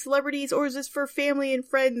actors and celebrities, or is this for family and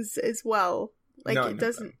friends as well? Like, no, it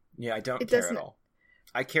doesn't. No. Yeah, I don't care at all.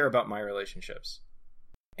 I care about my relationships.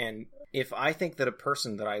 And if I think that a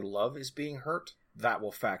person that I love is being hurt, that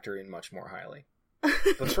will factor in much more highly.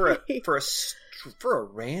 But for a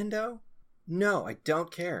rando, no, I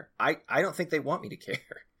don't care. I don't think they want me to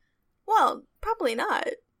care. Well, probably not.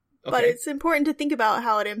 Okay. But it's important to think about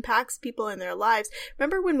how it impacts people in their lives.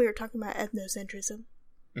 Remember when we were talking about ethnocentrism?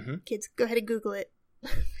 Mm-hmm. Kids, go ahead and Google it.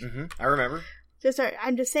 Mm-hmm. I remember.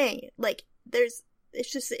 I'm just saying, like,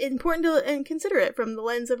 it's just important to consider it from the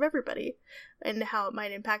lens of everybody and how it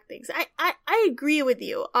might impact things. I agree with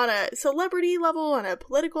you on a celebrity level, on a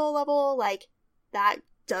political level, like, that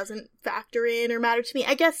doesn't factor in or matter to me.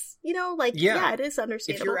 I guess, it is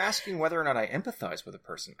understandable. If you're asking whether or not I empathize with a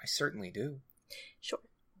person, I certainly do. Sure.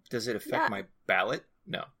 Does it affect my ballot?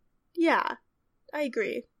 No. Yeah, I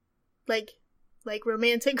agree. Like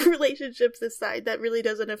romantic relationships aside, that really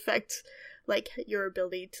doesn't affect, like, your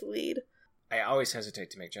ability to lead. I always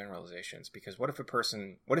hesitate to make generalizations because what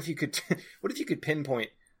if you could pinpoint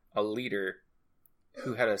a leader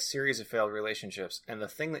who had a series of failed relationships and the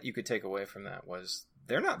thing that you could take away from that was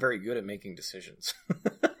they're not very good at making decisions.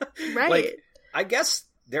 Right. Like, I guess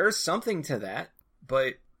there's something to that,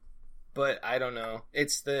 but I don't know.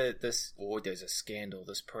 It's there's a scandal.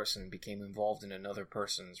 This person became involved in another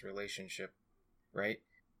person's relationship, right?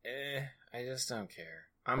 I just don't care.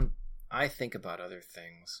 I think about other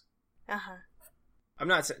things. Uh-huh. I'm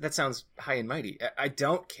not. That sounds high and mighty. I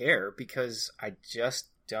don't care because I just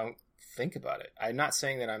don't think about it. I'm not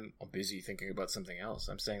saying that I'm busy thinking about something else.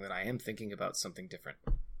 I'm saying that I am thinking about something different.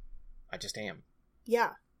 I just am. Yeah.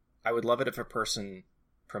 I would love it if a person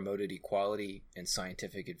promoted equality and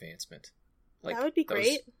scientific advancement. Like, that would be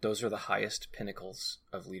great. Those are the highest pinnacles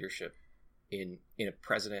of leadership in a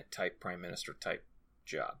president type, prime minister type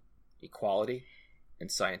job. Equality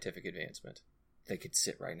and scientific advancement. They could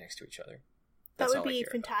sit right next to each other. That's that would be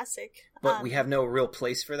fantastic. But we have no real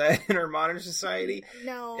place for that in our modern society.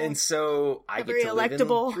 No. And so I get to live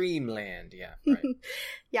in dreamland. Yeah, right.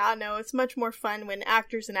 Yeah, no, it's much more fun when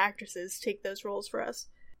actors and actresses take those roles for us.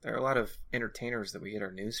 There are a lot of entertainers that we get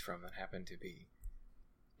our news from that happen to be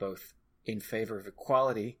both in favor of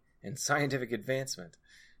equality and scientific advancement.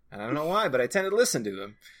 And I don't know why, but I tend to listen to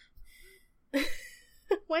them.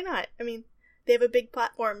 Why not? I mean, they have a big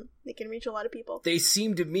platform. They can reach a lot of people. They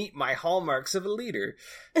seem to meet my hallmarks of a leader.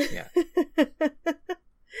 Yeah.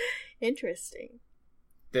 Interesting.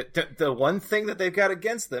 The one thing that they've got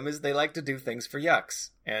against them is they like to do things for yucks.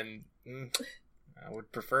 And I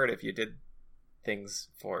would prefer it if you did things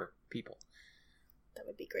for people. That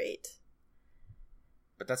would be great.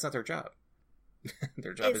 But that's not their job.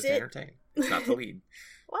 Their job is to entertain. It's not to lead.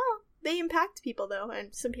 Well, they impact people, though,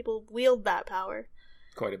 and some people wield that power.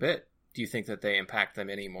 Quite a bit. Do you think that they impact them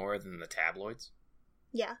any more than the tabloids?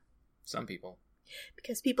 Yeah. Some people.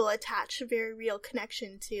 Because people attach a very real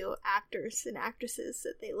connection to actors and actresses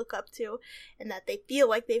that they look up to and that they feel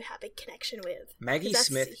like they have a connection with. Maggie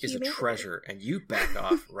Smith is a treasure, and you back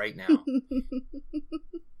off right now.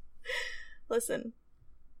 Listen,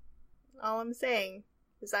 all I'm saying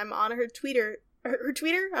is I'm on her Twitter. Her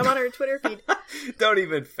Twitter? I'm on her Twitter feed. Don't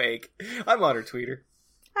even fake. I'm on her Twitter.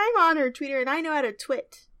 I'm on her Twitter, and I know how to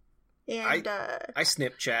twit. And I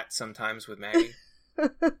snip chat sometimes with Maggie.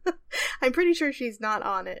 I'm pretty sure she's not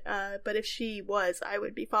on it, but if she was, I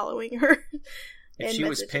would be following her. If she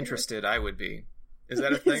was Pinterested, I would be. Is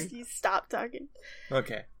that a thing? You stop talking.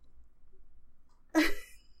 Okay.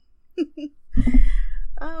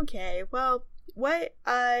 Okay, well, what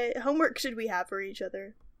homework should we have for each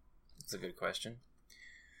other? That's a good question.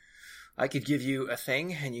 I could give you a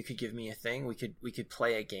thing, and you could give me a thing. We could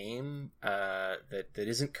play a game that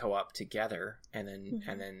isn't co-op together, and then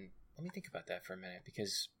let me think about that for a minute,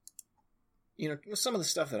 because some of the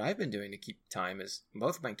stuff that I've been doing to keep time is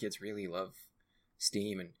both of my kids really love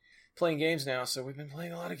Steam and playing games now, so we've been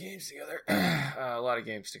playing a lot of games together.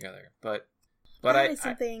 But that is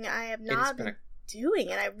something I have not been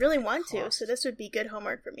doing, and I really want to. So this would be good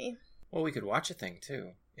homework for me. Well, we could watch a thing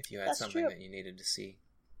too if you had something that you needed to see.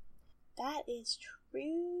 That is true.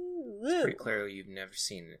 It's pretty clearly you've never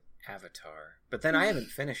seen Avatar. But then I haven't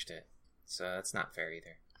finished it, so that's not fair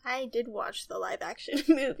either. I did watch the live-action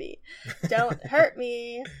movie. Don't hurt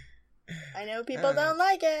me. I know people don't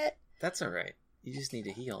like it. That's alright. You just need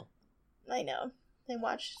to heal. I know. And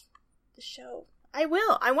watch the show. I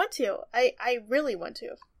will. I want to. I really want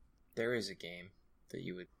to. There is a game that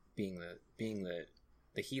you would, being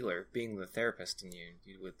the healer, being the therapist in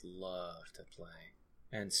you would love to play.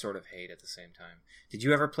 And sort of hate at the same time. Did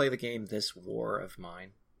you ever play the game This War of Mine?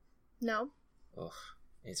 No. Ugh,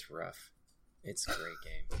 it's rough. It's a great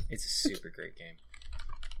game. It's a super great game.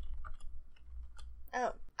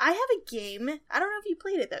 Oh, I have a game. I don't know if you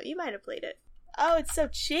played it, though. You might have played it. Oh, it's so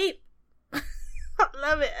cheap. I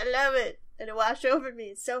love it. And it washed over me.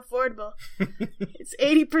 It's so affordable. It's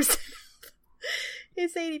 80% off.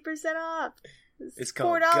 It's 80% off. It's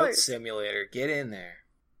called $4. Guilt Simulator. Get in there.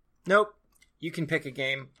 Nope. You can pick a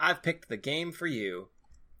game. I've picked the game for you.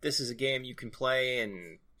 This is a game you can play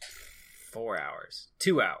in 4 hours.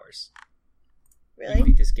 2 hours. Really? You can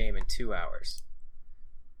beat this game in 2 hours.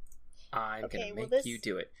 I'm going to make you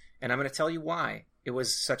do it. And I'm going to tell you why. It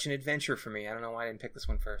was such an adventure for me. I don't know why I didn't pick this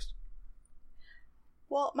one first.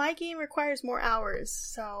 Well, my game requires more hours,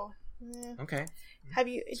 so... Okay.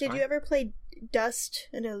 Did you ever play Dust: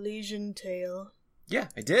 An Elysian Tale? Yeah,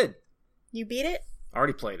 I did. You beat it? I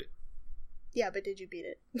already played it. Yeah, but did you beat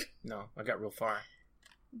it? No, I got real far.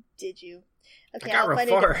 Did you? Okay, I got real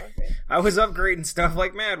far. I was upgrading stuff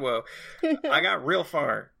like Madwo. I got real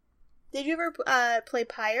far. Did you ever play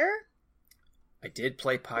Pyre? I did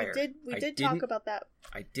play Pyre. We did talk about that.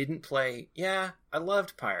 I didn't play... Yeah, I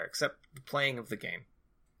loved Pyre, except the playing of the game.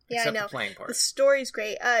 Yeah, except I know. The playing part. The story's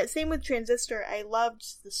great. Same with Transistor. I loved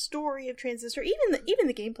the story of Transistor. Even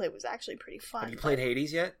the gameplay was actually pretty fun. Have you played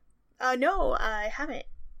Hades yet? No, I haven't.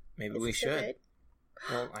 Maybe we should.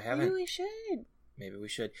 Well, I haven't. Maybe we should. Maybe we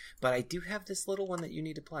should. But I do have this little one that you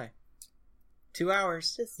need to play. 2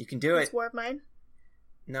 hours. You can do it. This War of Mine?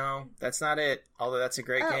 No, that's not it. Although that's a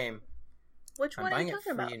great game. Which one are you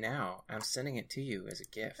talking about? I'm buying it for you now. I'm sending it to you as a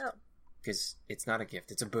gift. Oh. Because it's not a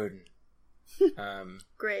gift. It's a burden.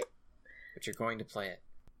 Great. But you're going to play it.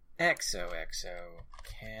 XOXO.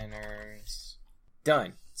 Canners.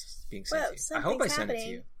 Done. It's being sent to you. I hope I sent it to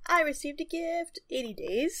you. I received a gift. 80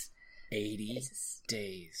 days. 80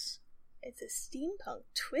 days. It's a steampunk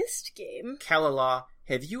twist game. Kalala,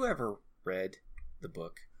 have you ever read the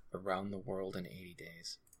book Around the World in 80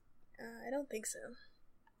 Days? I don't think so.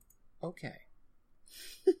 Okay.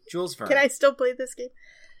 Jules Verne. Can I still play this game?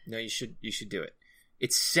 No, you should do it.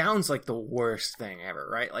 It sounds like the worst thing ever,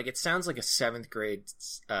 right? Like, it sounds like a 7th grade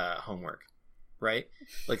homework, right?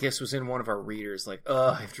 Like, this was in one of our readers, like,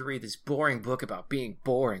 I have to read this boring book about being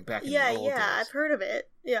boring back in the old days. Yeah, I've heard of it.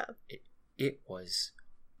 Yeah. It was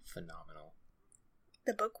phenomenal.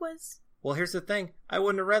 The book was? Well, here's the thing. I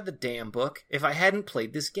wouldn't have read the damn book if I hadn't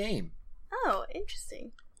played this game. Oh,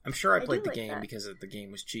 interesting. I'm sure I played the game because the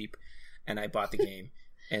game was cheap, and I bought the game,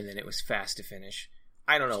 and then it was fast to finish.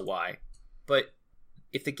 I don't know why, but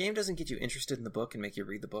if the game doesn't get you interested in the book and make you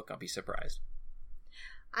read the book, I'll be surprised.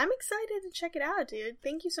 I'm excited to check it out, dude.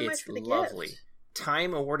 Thank you so much for the gift. It's lovely.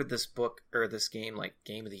 Time awarded this book or this game like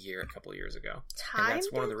Game of the Year a couple of years ago. Time? And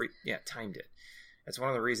that's one of the Time did. That's one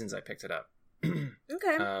of the reasons I picked it up.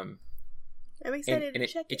 Okay. I'm excited to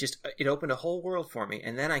check it. It opened a whole world for me,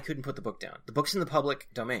 and then I couldn't put the book down. The book's in the public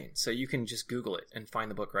domain, so you can just Google it and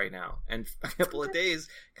find the book right now. And a couple of days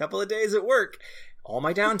at work, all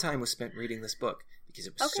my downtime was spent reading this book because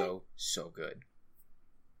it was so good.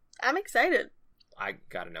 I'm excited. I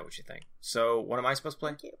gotta know what you think. So, what am I supposed to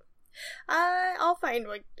play? Thank you. I'll find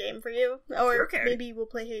a game for you, or maybe we'll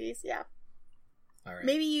play Hades. Yeah. All right.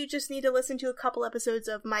 Maybe you just need to listen to a couple episodes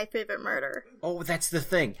of My Favorite Murder. Oh, that's the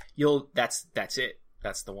thing. That's it.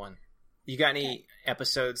 That's the one. You got any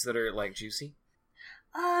episodes that are like juicy?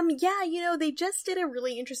 Yeah, they just did a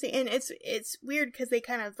really interesting, and it's weird because they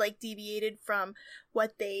kind of like deviated from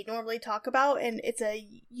what they normally talk about, and it's a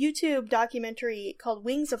YouTube documentary called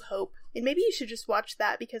Wings of Hope, and maybe you should just watch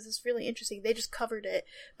that because it's really interesting. They just covered it,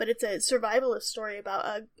 but it's a survivalist story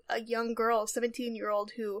about a young girl,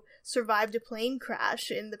 17-year-old, who survived a plane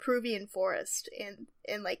crash in the Peruvian forest,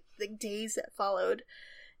 and like the days that followed,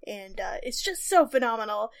 and it's just so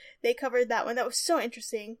phenomenal. They covered that one. That was so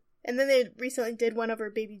interesting. And then they recently did one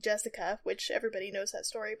over baby Jessica, which everybody knows that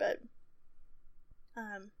story, but...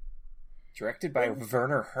 Directed by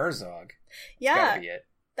Werner Herzog. Yeah. That's gotta be it.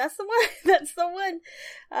 That's the one. That's the one.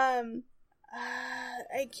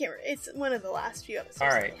 I can't... It's one of the last few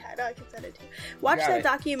episodes that they had. Oh, I can send it to you. Watch that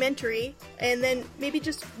documentary, and then maybe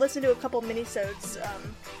just listen to a couple minisodes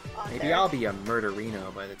on Maybe there. I'll be a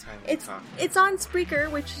murderino by the time we talk. It's on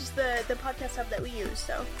Spreaker, which is the podcast hub that we use,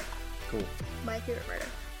 so... Cool. My favorite murder.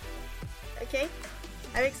 Okay,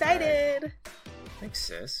 I'm excited. Right. Thanks,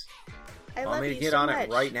 sis. I love Want me you to get so on much.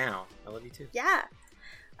 it right now. I love you too. Yeah.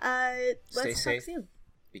 Stay Let's safe. talk soon.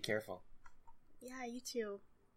 Be careful. Yeah, you too.